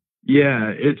paper.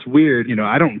 Yeah, it's weird.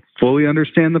 I don't fully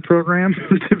understand the program,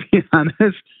 to be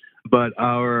honest, but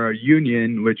our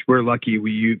union, which we're lucky,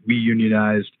 we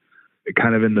unionized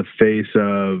kind of in the face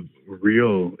of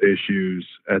real issues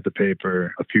at the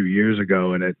paper a few years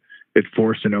ago, and it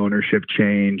forced an ownership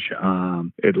change.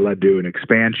 It led to an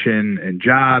expansion in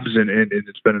jobs, and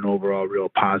it's been an overall real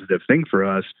positive thing for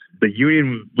us. The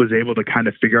union was able to kind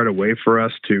of figure out a way for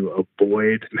us to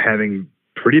avoid having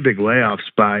pretty big layoffs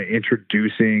by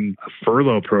introducing a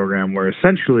furlough program where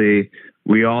essentially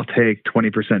we all take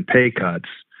 20% pay cuts.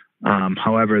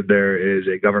 However, there is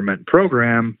a government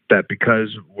program that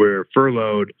because we're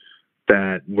furloughed,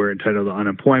 that we're entitled to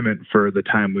unemployment for the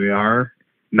time we are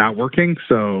not working.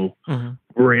 So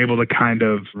we're able to kind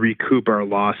of recoup our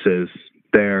losses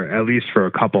there, at least for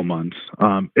a couple months.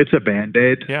 It's a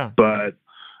Band-Aid, but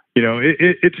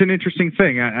it's an interesting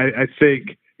thing. I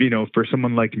think, for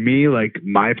someone like me, like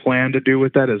my plan to do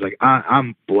with that is like,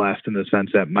 I'm blessed in the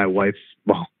sense that my wife,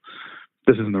 well,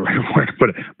 this isn't the right word, but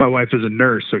my wife is a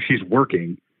nurse, so she's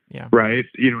working. Yeah. Right.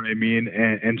 You know what I mean?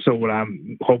 And so what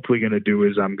I'm hopefully going to do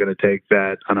is I'm going to take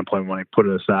that unemployment money, put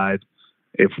it aside.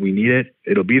 If we need it,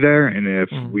 it'll be there. And if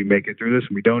we make it through this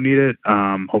and we don't need it,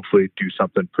 hopefully do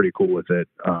something pretty cool with it.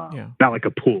 Not like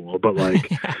a pool, but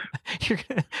like you're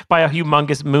gonna buy a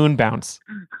humongous moon bounce.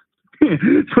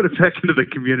 Put it back into the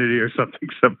community or something.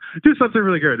 Do something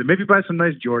really good. Maybe buy some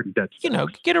nice Jordan Dets.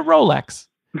 Get a Rolex.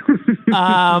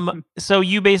 So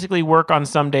you basically work on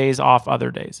some days, off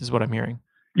other days, is what I'm hearing.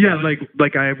 Yeah,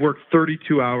 like I work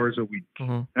 32 hours a week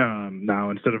now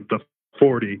instead of the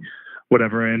 40,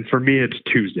 whatever. And for me, it's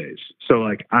Tuesdays. So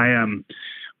like I am.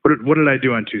 What did I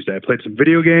do on Tuesday? I played some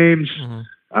video games.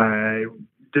 I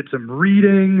did some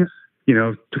reading.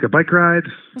 Took a bike ride.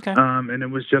 Okay. And it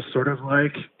was just sort of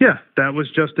like, that was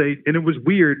just and it was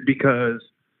weird because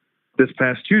this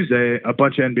past Tuesday, a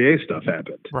bunch of NBA stuff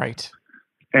happened. Right.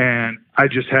 And I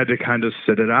just had to kind of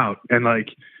sit it out. And like,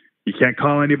 you can't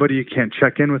call anybody. You can't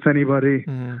check in with anybody.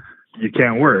 You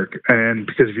can't work. And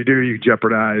because if you do, you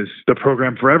jeopardize the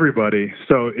program for everybody.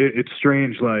 So it's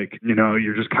strange. Like,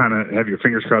 you're just kind of have your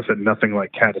fingers crossed that nothing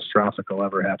like catastrophic will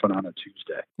ever happen on a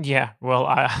Tuesday. Yeah. Well,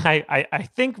 I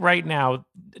think right now,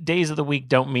 days of the week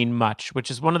don't mean much, which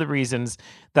is one of the reasons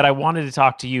that I wanted to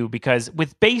talk to you, because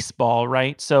with baseball,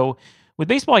 right? So with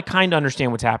baseball, I kind of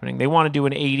understand what's happening. They want to do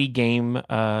an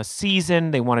 80-game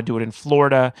season. They want to do it in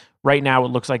Florida. Right now, it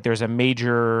looks like there's a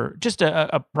major, just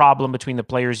a problem between the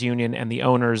players' union and the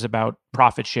owners about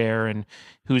profit share and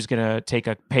who's going to take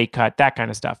a pay cut, that kind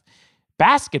of stuff.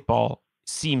 Basketball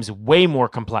seems way more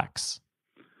complex.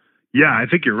 Yeah, I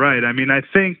think you're right. I mean, I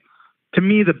think, to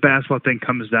me, the basketball thing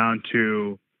comes down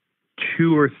to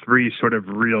 2 or 3 sort of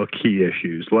real key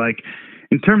issues. Like,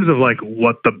 in terms of like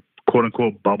what the quote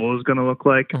unquote bubble is going to look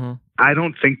like, I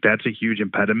don't think that's a huge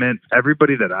impediment.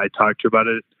 Everybody that I talk to about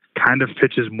it kind of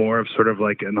pitches more of sort of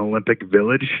like an Olympic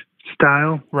Village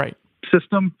style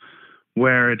system,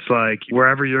 where it's like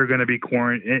wherever you're going to be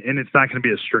quarantined, and it's not going to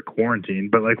be a strict quarantine,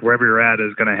 but like wherever you're at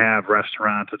is going to have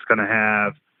restaurants, it's going to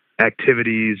have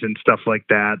activities and stuff like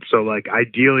that. So like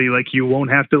ideally, like you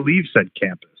won't have to leave said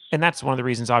campus. And that's one of the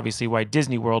reasons, obviously, why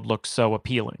Disney World looks so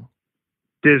appealing.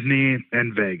 Disney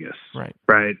and Vegas. Right.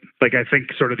 Like I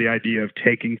think sort of the idea of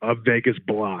taking a Vegas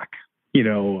block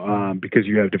because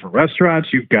you have different restaurants,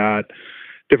 you've got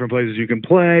different places you can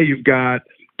play, you've got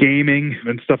gaming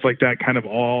and stuff like that kind of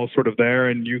all sort of there,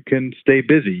 and you can stay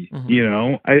busy.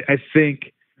 I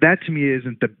think that to me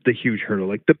isn't the huge hurdle.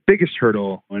 Like the biggest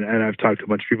hurdle, and I've talked to a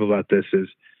bunch of people about this, is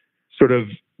sort of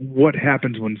what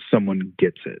happens when someone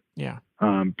gets it. Yeah.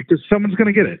 Because someone's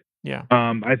going to get it. Yeah.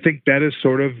 I think that is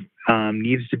sort of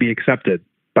needs to be accepted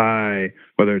by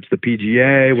whether it's the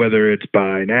PGA, whether it's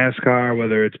by NASCAR,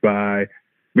 whether it's by,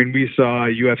 we saw a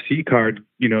UFC card,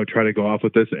 try to go off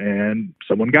with this and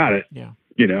someone got it. Yeah.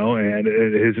 And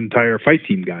his entire fight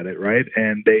team got it, right?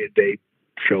 And they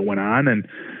show went on, and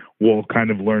we'll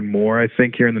kind of learn more, I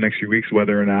think, here in the next few weeks,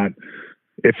 whether or not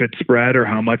if it spread or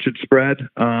how much it spread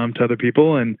to other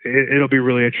people. And it'll be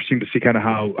really interesting to see kind of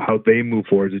how they move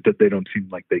forward. They don't seem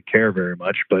like they care very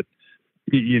much, but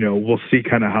we'll see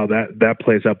kind of how that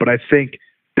plays out. But I think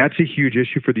that's a huge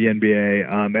issue for the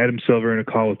NBA. Adam Silver, in a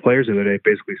call with players the other day,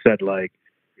 basically said, like,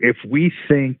 if we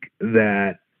think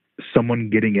that someone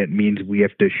getting it means we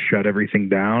have to shut everything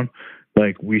down,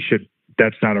 like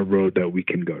that's not a road that we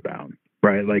can go down,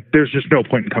 right? Like there's just no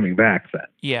point in coming back then.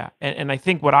 Yeah. And I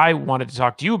think what I wanted to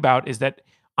talk to you about is that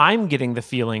I'm getting the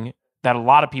feeling that a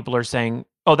lot of people are saying,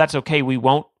 oh, that's okay. We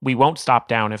won't stop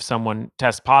down if someone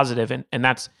tests positive. And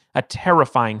that's a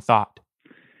terrifying thought.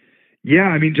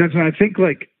 Yeah. Jensen, I think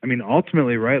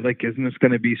ultimately, right? Like, isn't this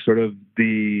going to be sort of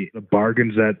the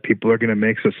bargains that people are going to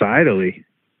make societally?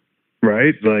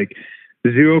 Right? Like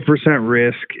 0%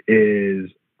 risk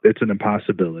it's an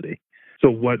impossibility. So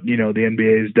what, the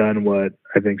NBA has done, what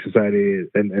I think society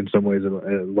in some ways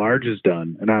at large has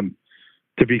done. And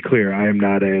to be clear, I am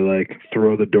not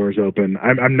throw the doors open.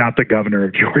 I'm not the governor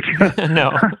of Georgia.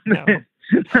 No.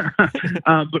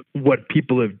 But what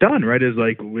people have done, right, is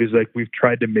we've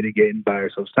tried to mitigate and buy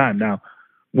ourselves time. Now,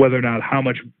 whether or not how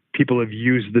much people have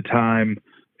used the time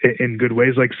in good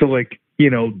ways,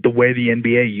 the way the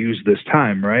NBA used this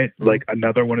time, right? Mm-hmm. Like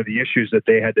another one of the issues that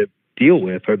they had to deal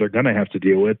with, or they're going to have to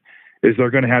deal with, is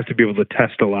they're going to have to be able to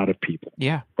test a lot of people.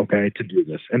 Yeah. Okay, to do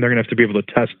this. And they're going to have to be able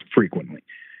to test frequently.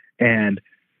 And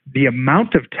the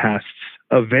amount of tests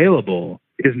available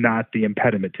is not the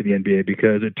impediment to the NBA,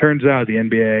 because it turns out the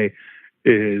NBA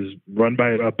is run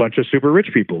by a bunch of super rich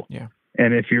people. Yeah.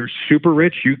 And if you're super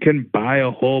rich, you can buy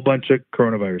a whole bunch of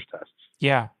coronavirus tests.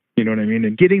 Yeah. You know what I mean?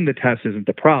 And getting the test isn't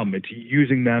the problem. It's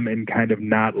using them and kind of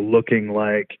not looking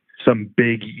like some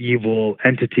big evil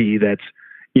entity that's,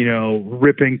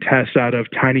 ripping tests out of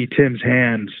Tiny Tim's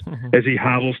hands as he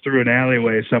hobbles through an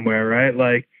alleyway somewhere, right?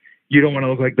 Like, you don't want to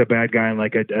look like the bad guy in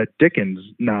like a Dickens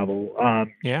novel.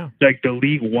 Like the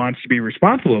league wants to be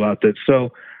responsible about this.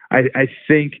 So I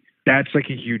think that's like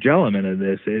a huge element of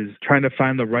this, is trying to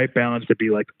find the right balance to be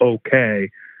like, okay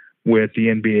with the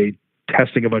NBA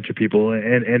testing a bunch of people.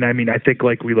 And I think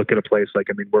we look at a place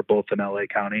we're both in LA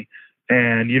County,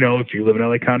 and if you live in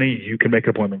LA County, you can make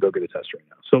an appointment and go get a test right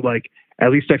now. So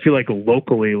at least I feel like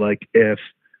locally, if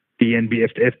the NBA,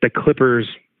 if the Clippers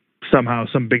somehow,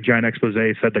 some big giant expose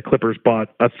said the Clippers bought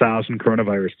 1,000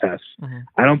 coronavirus tests,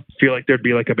 I don't feel like there'd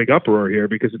be a big uproar here,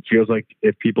 because it feels like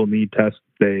if people need tests,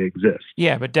 they exist.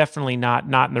 Yeah, but definitely not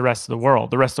in the rest of the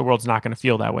world. The rest of the world's not going to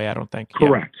feel that way, I don't think.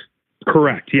 Correct. Yeah.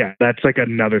 Correct. Yeah. That's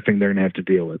another thing they're going to have to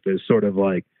deal with, is sort of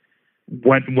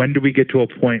when do we get to a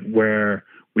point where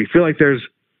we feel like there's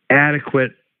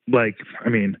adequate,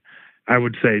 I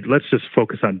would say let's just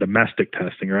focus on domestic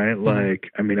testing, right? I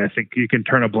think you can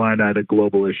turn a blind eye to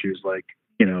global issues I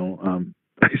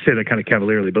say that kind of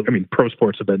cavalierly, but pro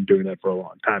sports have been doing that for a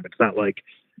long time. It's not like,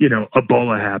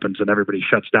 Ebola happens and everybody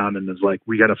shuts down and is like,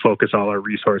 we got to focus all our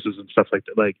resources and stuff like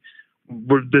that.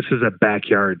 This is a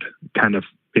backyard kind of,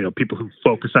 people who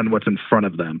focus on what's in front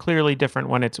of them. Clearly different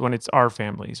when it's our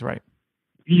families, right?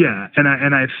 Yeah. And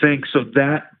I think so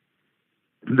that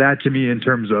to me, in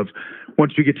terms of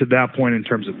once you get to that point in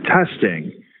terms of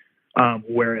testing,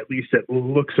 where at least it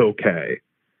looks okay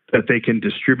that they can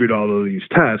distribute all of these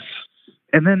tests.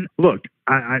 And then look,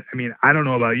 I don't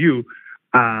know about you.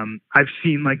 I've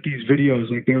seen these videos,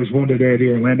 there was one today,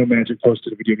 the Orlando Magic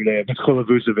posted a video today of Nikola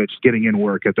Vucevic getting in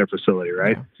work at their facility,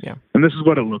 right? Yeah. And this is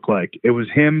what it looked like. It was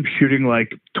him shooting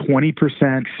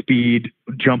 20% speed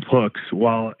jump hooks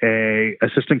while a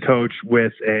assistant coach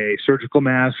with a surgical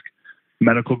mask,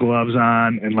 medical gloves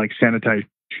on, and sanitized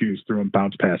shoes through him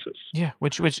bounce passes. Yeah,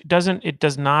 which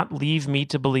does not leave me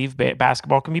to believe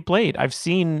basketball can be played. I've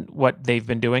seen what they've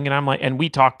been doing, and and we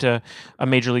talked to a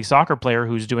Major League Soccer player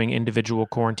who's doing individual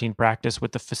quarantine practice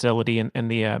with the facility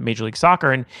and the Major League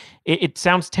Soccer, and it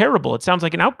sounds terrible. It sounds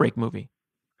like an outbreak movie.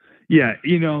 Yeah,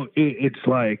 it's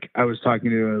like I was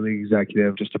talking to a league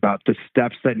executive just about the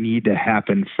steps that need to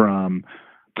happen from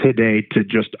today to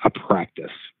just a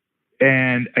practice.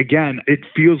 And again, it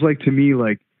feels like to me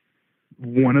like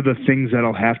one of the things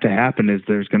that'll have to happen is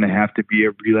there's going to have to be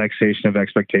a relaxation of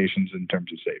expectations in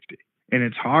terms of safety. And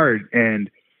it's hard.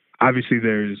 And obviously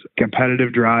there's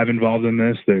competitive drive involved in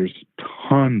this. There's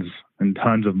tons and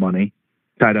tons of money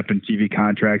tied up in TV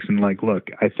contracts. And like, look,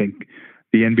 I think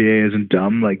the NBA isn't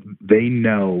dumb. Like they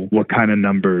know what kind of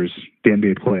numbers the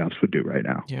NBA playoffs would do right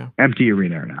now. Yeah. Empty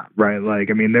arena or not, right?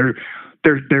 Like, I mean,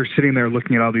 they're sitting there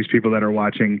looking at all these people that are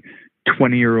watching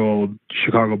 20-year-old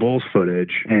Chicago Bulls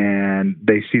footage and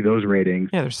they see those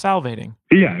ratings. Yeah, they're salivating.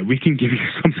 Yeah, we can give you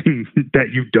something that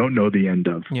you don't know the end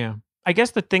of. Yeah. I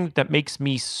guess the thing that makes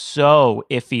me so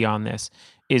iffy on this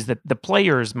is that the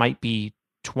players might be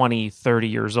 20, 30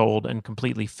 years old and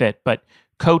completely fit, but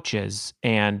coaches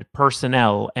and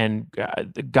personnel and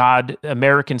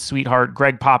American sweetheart,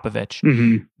 Greg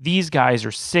Popovich, these guys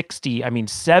are 60,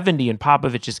 70 in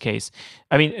Popovich's case.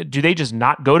 I mean, do they just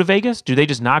not go to Vegas? Do they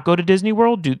just not go to Disney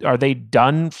World? Are they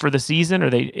done for the season? Are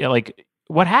they like,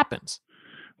 what happens?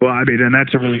 Well, I mean, and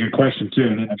that's a really good question too.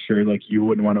 And I'm sure like you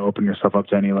wouldn't want to open yourself up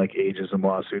to any like ageism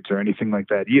lawsuits or anything like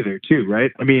that either too,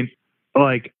 right? I mean,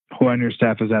 like who on your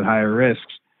staff is at higher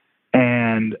risks?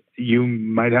 And you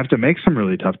might have to make some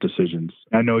really tough decisions.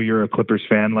 I know you're a Clippers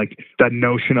fan. Like that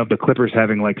notion of the Clippers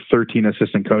having like 13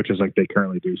 assistant coaches like they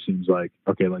currently do seems like,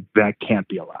 okay, like that can't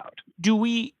be allowed. Do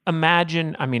we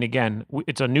imagine, I mean, again,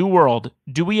 it's a new world.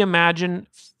 Do we imagine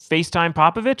FaceTime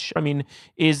Popovich? I mean,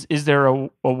 is there a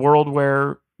world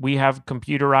where we have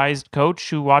computerized coach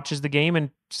who watches the game and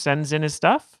sends in his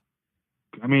stuff?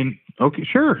 I mean, okay,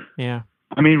 sure. Yeah.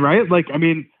 I mean, right? Like, I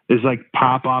mean, is like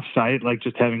Pop off site, like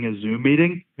just having a Zoom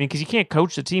meeting? I mean, because you can't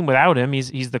coach the team without him.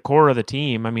 He's the core of the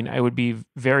team. I mean, it would be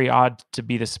very odd to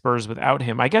be the Spurs without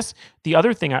him. I guess the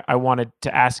other thing I wanted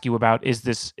to ask you about is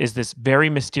this very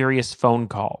mysterious phone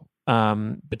call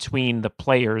between the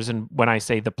players. And when I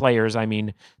say the players, I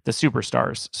mean the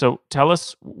superstars. So tell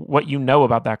us what you know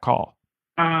about that call.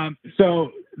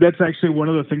 So that's actually one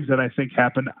of the things that I think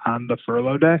happened on the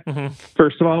furlough day,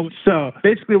 first of all. So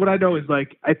basically what I know is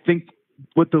like, I think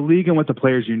what the league and what the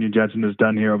Players Union Judson has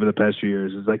done here over the past few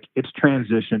years is like, it's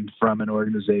transitioned from an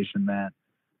organization that,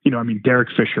 Derek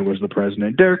Fisher was the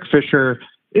president. Derek Fisher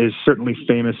is certainly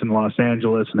famous in Los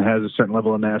Angeles and has a certain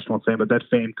level of national fame, but that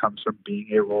fame comes from being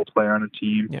a role player on a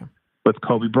team. Yeah. With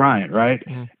Kobe Bryant, right?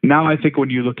 Now I think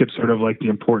when you look at sort of like the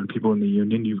important people in the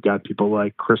union, you've got people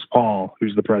like Chris Paul,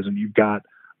 who's the president. You've got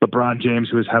LeBron James,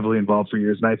 who is heavily involved for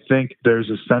years. And I think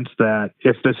there's a sense that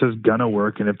if this is going to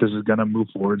work and if this is going to move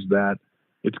forwards, that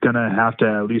it's going to have to,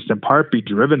 at least in part, be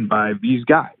driven by these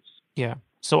guys. Yeah.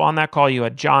 So on that call, you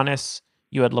had Giannis,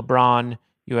 you had LeBron,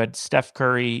 you had Steph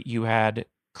Curry, you had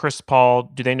Chris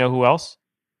Paul. Do they know who else?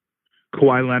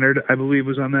 Kawhi Leonard, I believe,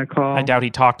 was on that call. I doubt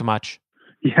he talked much.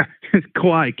 Yeah,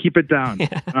 Kawhi, keep it down.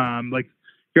 Like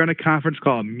you're on a conference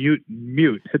call, mute,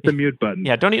 hit the mute button.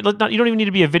 Yeah, you don't even need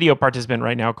to be a video participant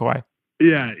right now, Kawhi.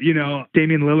 Yeah,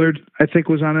 Damian Lillard, I think,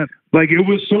 was on it. Like it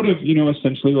was sort of,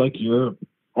 essentially like your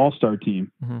all-star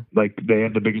team. Like they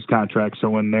had the biggest contract, so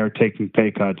when they're taking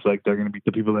pay cuts, like they're going to be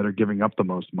the people that are giving up the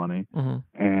most money.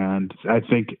 And I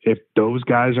think if those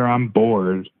guys are on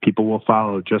board, people will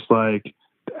follow, just like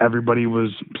everybody was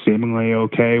seemingly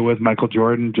okay with Michael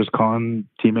Jordan just calling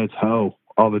teammates hoe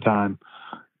all the time.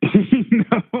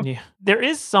 Yeah, there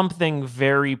is something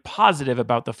very positive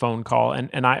about the phone call,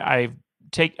 and I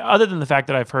take, other than the fact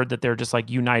that I've heard that they're just like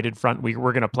united front,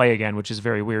 we're going to play again, which is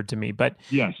very weird to me. But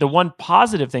yes, the one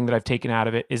positive thing that I've taken out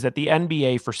of it is that the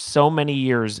NBA for so many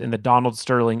years in the Donald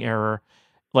Sterling era,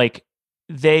 like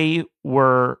they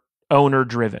were owner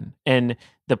driven and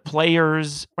the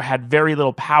players had very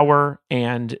little power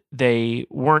and they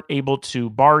weren't able to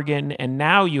bargain. And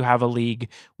now you have a league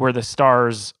where the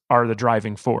stars are the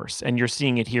driving force. And you're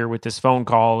seeing it here with this phone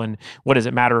call. And what does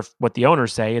it matter if what the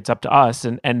owners say? It's up to us.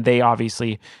 And they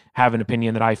obviously have an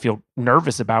opinion that I feel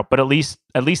nervous about, but at least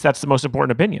that's the most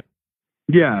important opinion.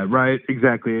 Yeah, right.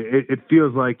 Exactly. It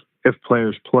feels like if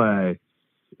players play,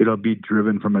 it'll be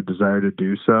driven from a desire to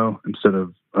do so instead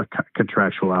of a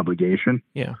contractual obligation.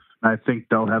 Yeah. I think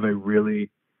they'll have a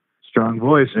really strong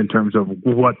voice in terms of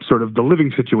what sort of the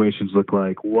living situations look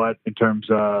like, what in terms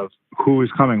of who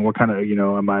is coming, what kind of,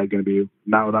 am I going to be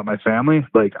not without my family?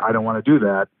 Like, I don't want to do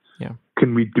that. Yeah.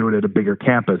 Can we do it at a bigger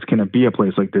campus? Can it be a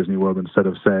place like Disney World instead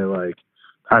of, say, like,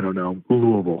 I don't know,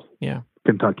 Louisville? Yeah.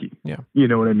 Kentucky. Yeah. You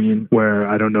know what I mean? Where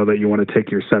I don't know that you want to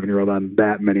take your 7-year-old on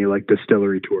that many like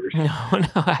distillery tours. No.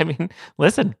 I mean,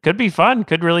 listen, could be fun.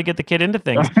 Could really get the kid into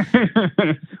things.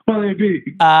 Well, maybe.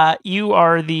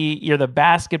 You're the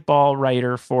basketball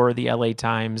writer for the LA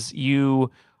Times. You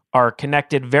are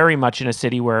connected very much in a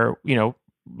city where,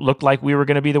 looked like we were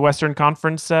going to be the Western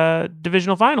Conference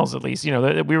divisional finals, at least.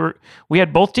 We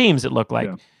had both teams, it looked like.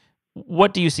 Yeah.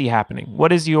 What do you see happening?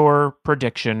 What is your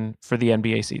prediction for the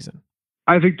NBA season?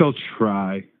 I think they'll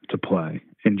try to play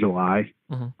in July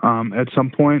at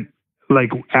some point.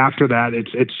 Like after that,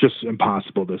 it's just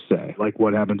impossible to say. Like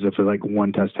what happens if like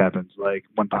one test happens, like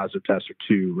one positive test or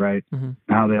two, right?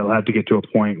 Now they'll have to get to a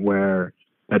point where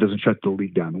that doesn't shut the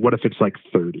league down. What if it's like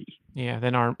 30? Yeah,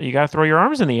 then you got to throw your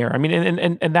arms in the air. I mean,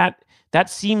 and that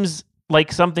seems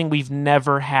like something we've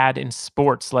never had in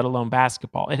sports, let alone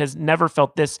basketball. It has never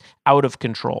felt this out of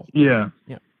control. Yeah.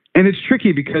 And it's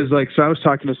tricky because so I was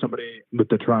talking to somebody with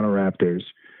the Toronto Raptors,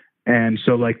 and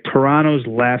so like Toronto's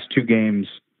last two games,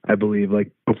 I believe,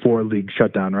 like before league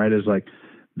shutdown, right, is like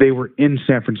they were in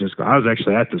San Francisco. I was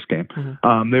actually at this game.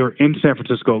 They were in San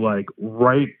Francisco, like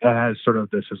right as sort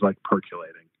of this is like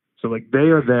percolating. So like they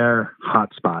are there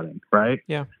hot spotting, right?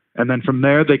 Yeah. And then from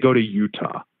there they go to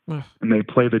Utah and they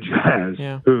play the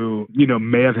Jazz, who,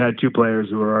 may have had two players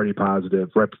who are already positive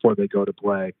right before they go to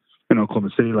play in Oklahoma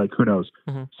City. Like who knows?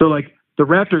 So like the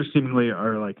Raptors seemingly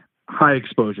are like high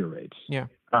exposure rates. Yeah.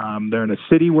 They're in a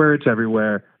city where it's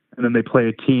everywhere. And then they play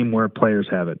a team where players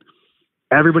have it.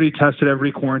 Everybody tested,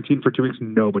 every quarantine for 2 weeks.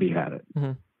 Nobody had it.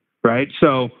 Right.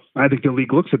 So I think the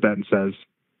league looks at that and says,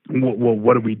 well,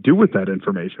 what do we do with that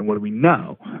information? What do we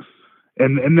know?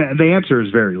 And the answer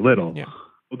is very little. Yeah.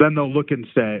 Well, then they'll look and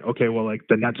say, okay, well, like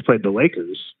the Nets played the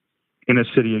Lakers in a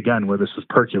city again where this was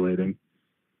percolating.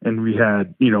 And we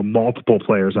had, multiple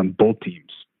players on both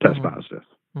teams test positive.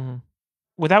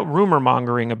 Without rumor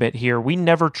mongering a bit here, we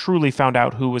never truly found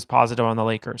out who was positive on the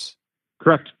Lakers.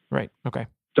 Correct. Right. Okay.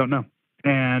 Don't know.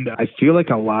 And I feel like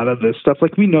a lot of this stuff,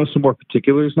 like we know some more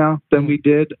particulars now than we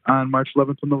did on March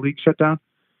 11th when the league shut down.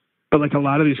 But like a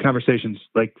lot of these conversations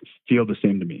like feel the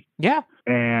same to me. Yeah.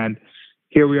 And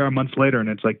here we are months later and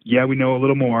it's like, yeah, we know a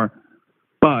little more,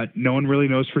 but no one really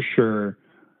knows for sure.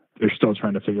 They're still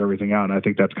trying to figure everything out. And I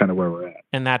think that's kind of where we're at.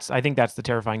 And I think that's the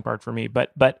terrifying part for me.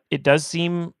 But it does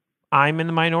seem I'm in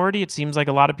the minority. It seems like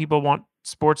a lot of people want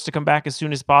sports to come back as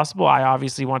soon as possible. I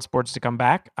obviously want sports to come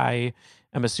back. I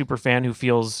am a super fan who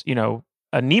feels,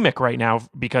 anemic right now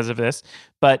because of this.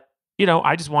 But,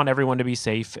 I just want everyone to be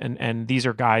safe. And these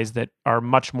are guys that are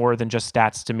much more than just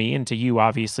stats to me and to you,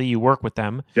 obviously. You work with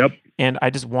them. Yep. And I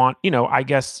just want, I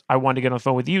guess I wanted to get on the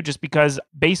phone with you just because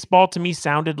baseball to me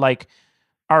sounded like,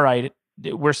 all right,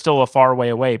 we're still a far way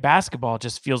away. Basketball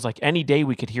just feels like any day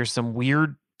we could hear some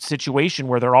weird situation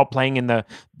where they're all playing in the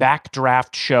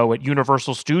backdraft show at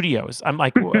Universal Studios. I'm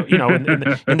like, in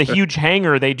the huge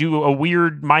hangar, they do a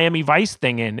weird Miami Vice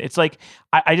thing in. It's like,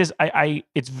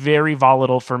 it's very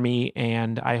volatile for me,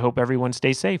 and I hope everyone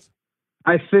stays safe.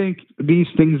 I think these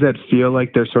things that feel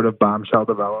like they're sort of bombshell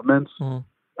developments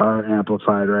are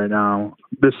amplified right now.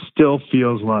 This still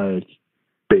feels like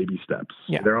baby steps.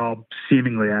 Yeah. They're all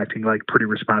seemingly acting like pretty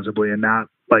responsibly and not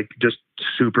like just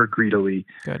super greedily.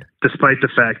 Good. Despite the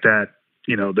fact that,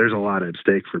 there's a lot at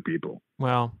stake for people.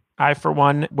 Well, I, for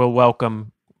one, will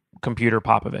welcome Computer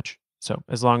Popovich. So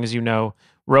as long as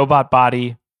robot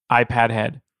body, iPad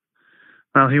head.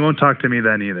 Well, he won't talk to me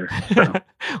then either. So.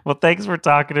 Well, thanks for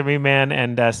talking to me, man,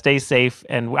 and stay safe.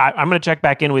 And I'm going to check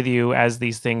back in with you as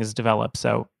these things develop.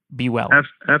 So be well.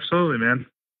 Absolutely, man.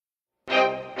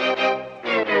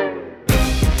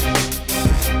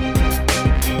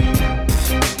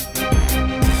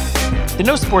 The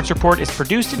No Sports Report is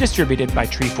produced and distributed by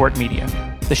Treefort Media.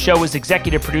 The show is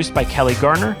executive produced by Kelly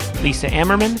Garner, Lisa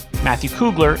Ammerman, Matthew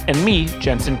Kugler, and me,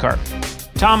 Jensen Karp.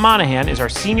 Tom Monahan is our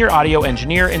senior audio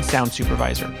engineer and sound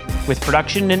supervisor, with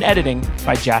production and editing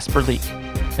by Jasper Leak.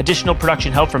 Additional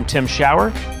production help from Tim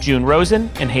Schauer, June Rosen,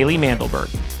 and Haley Mandelberg.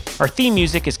 Our theme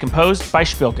music is composed by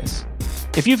Spilkus.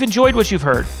 If you've enjoyed what you've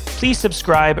heard, please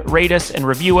subscribe, rate us, and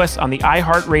review us on the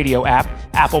iHeartRadio app,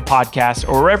 Apple Podcasts,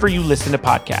 or wherever you listen to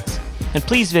podcasts. And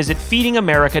please visit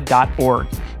feedingamerica.org.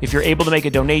 If you're able to make a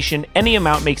donation, any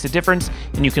amount makes a difference,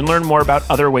 and you can learn more about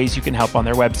other ways you can help on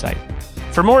their website.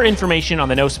 For more information on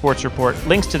the No Sports Report,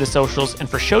 links to the socials, and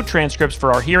for show transcripts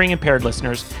for our hearing impaired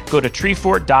listeners, go to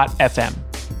treefort.fm.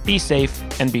 Be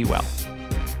safe and be well.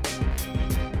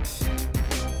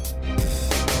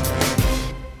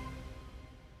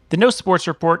 The No Sports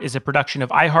Report is a production of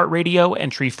iHeartRadio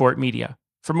and Treefort Media.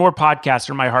 For more podcasts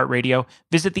from iHeartRadio,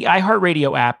 visit the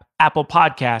iHeartRadio app, Apple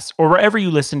Podcasts, or wherever you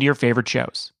listen to your favorite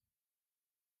shows.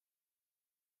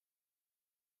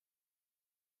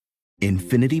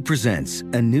 Infiniti presents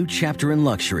a new chapter in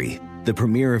luxury, the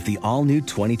premiere of the all-new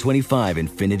 2025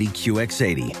 Infiniti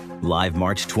QX80, live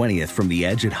March 20th from the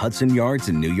Edge at Hudson Yards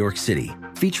in New York City,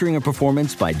 featuring a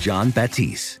performance by John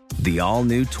Batiste. The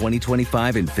all-new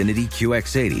 2025 Infiniti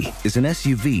QX80 is an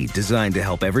SUV designed to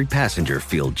help every passenger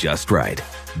feel just right.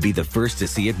 Be the first to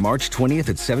see it March 20th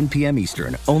at 7 p.m.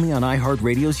 Eastern, only on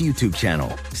iHeartRadio's YouTube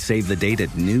channel. Save the date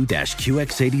at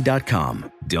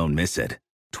new-QX80.com. Don't miss it.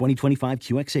 2025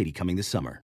 QX80 coming this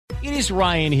summer. It is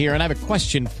Ryan here, and I have a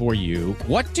question for you.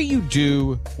 What do you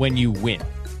do when you win?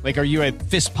 Like, are you a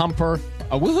fist pumper,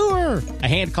 a woo-hooer, a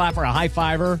hand clapper, a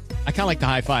high-fiver? I kind of like the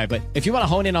high-five, but if you want to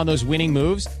hone in on those winning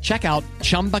moves, check out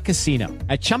Chumba Casino.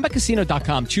 At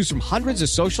ChumbaCasino.com, choose from hundreds of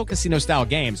social casino-style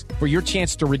games for your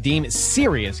chance to redeem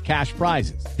serious cash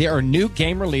prizes. There are new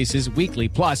game releases weekly,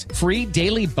 plus free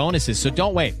daily bonuses, so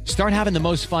don't wait. Start having the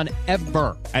most fun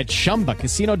ever at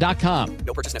ChumbaCasino.com.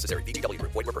 No purchase necessary. VGW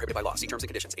Group. Void where prohibited by law. See terms and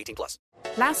conditions. 18+.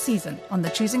 Last season on the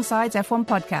Choosing Sides F1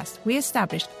 podcast, we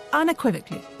established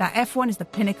unequivocally that F1 is the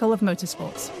pinnacle of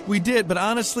motorsports. We did, but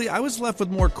honestly, I was left with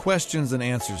more questions than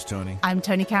answers, Tony. I'm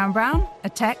Tony Karen Brown, a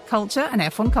tech, culture, and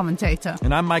F1 commentator.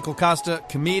 And I'm Michael Costa,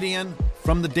 comedian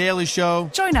from The Daily Show.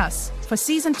 Join us for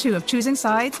Season 2 of Choosing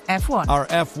Sides F1. Our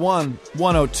F1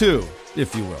 102,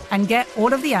 if you will. And get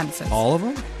all of the answers. All of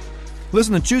them?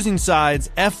 Listen to Choosing Sides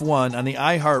F1 on the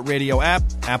iHeartRadio app,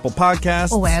 Apple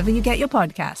Podcasts, or wherever you get your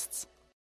podcasts.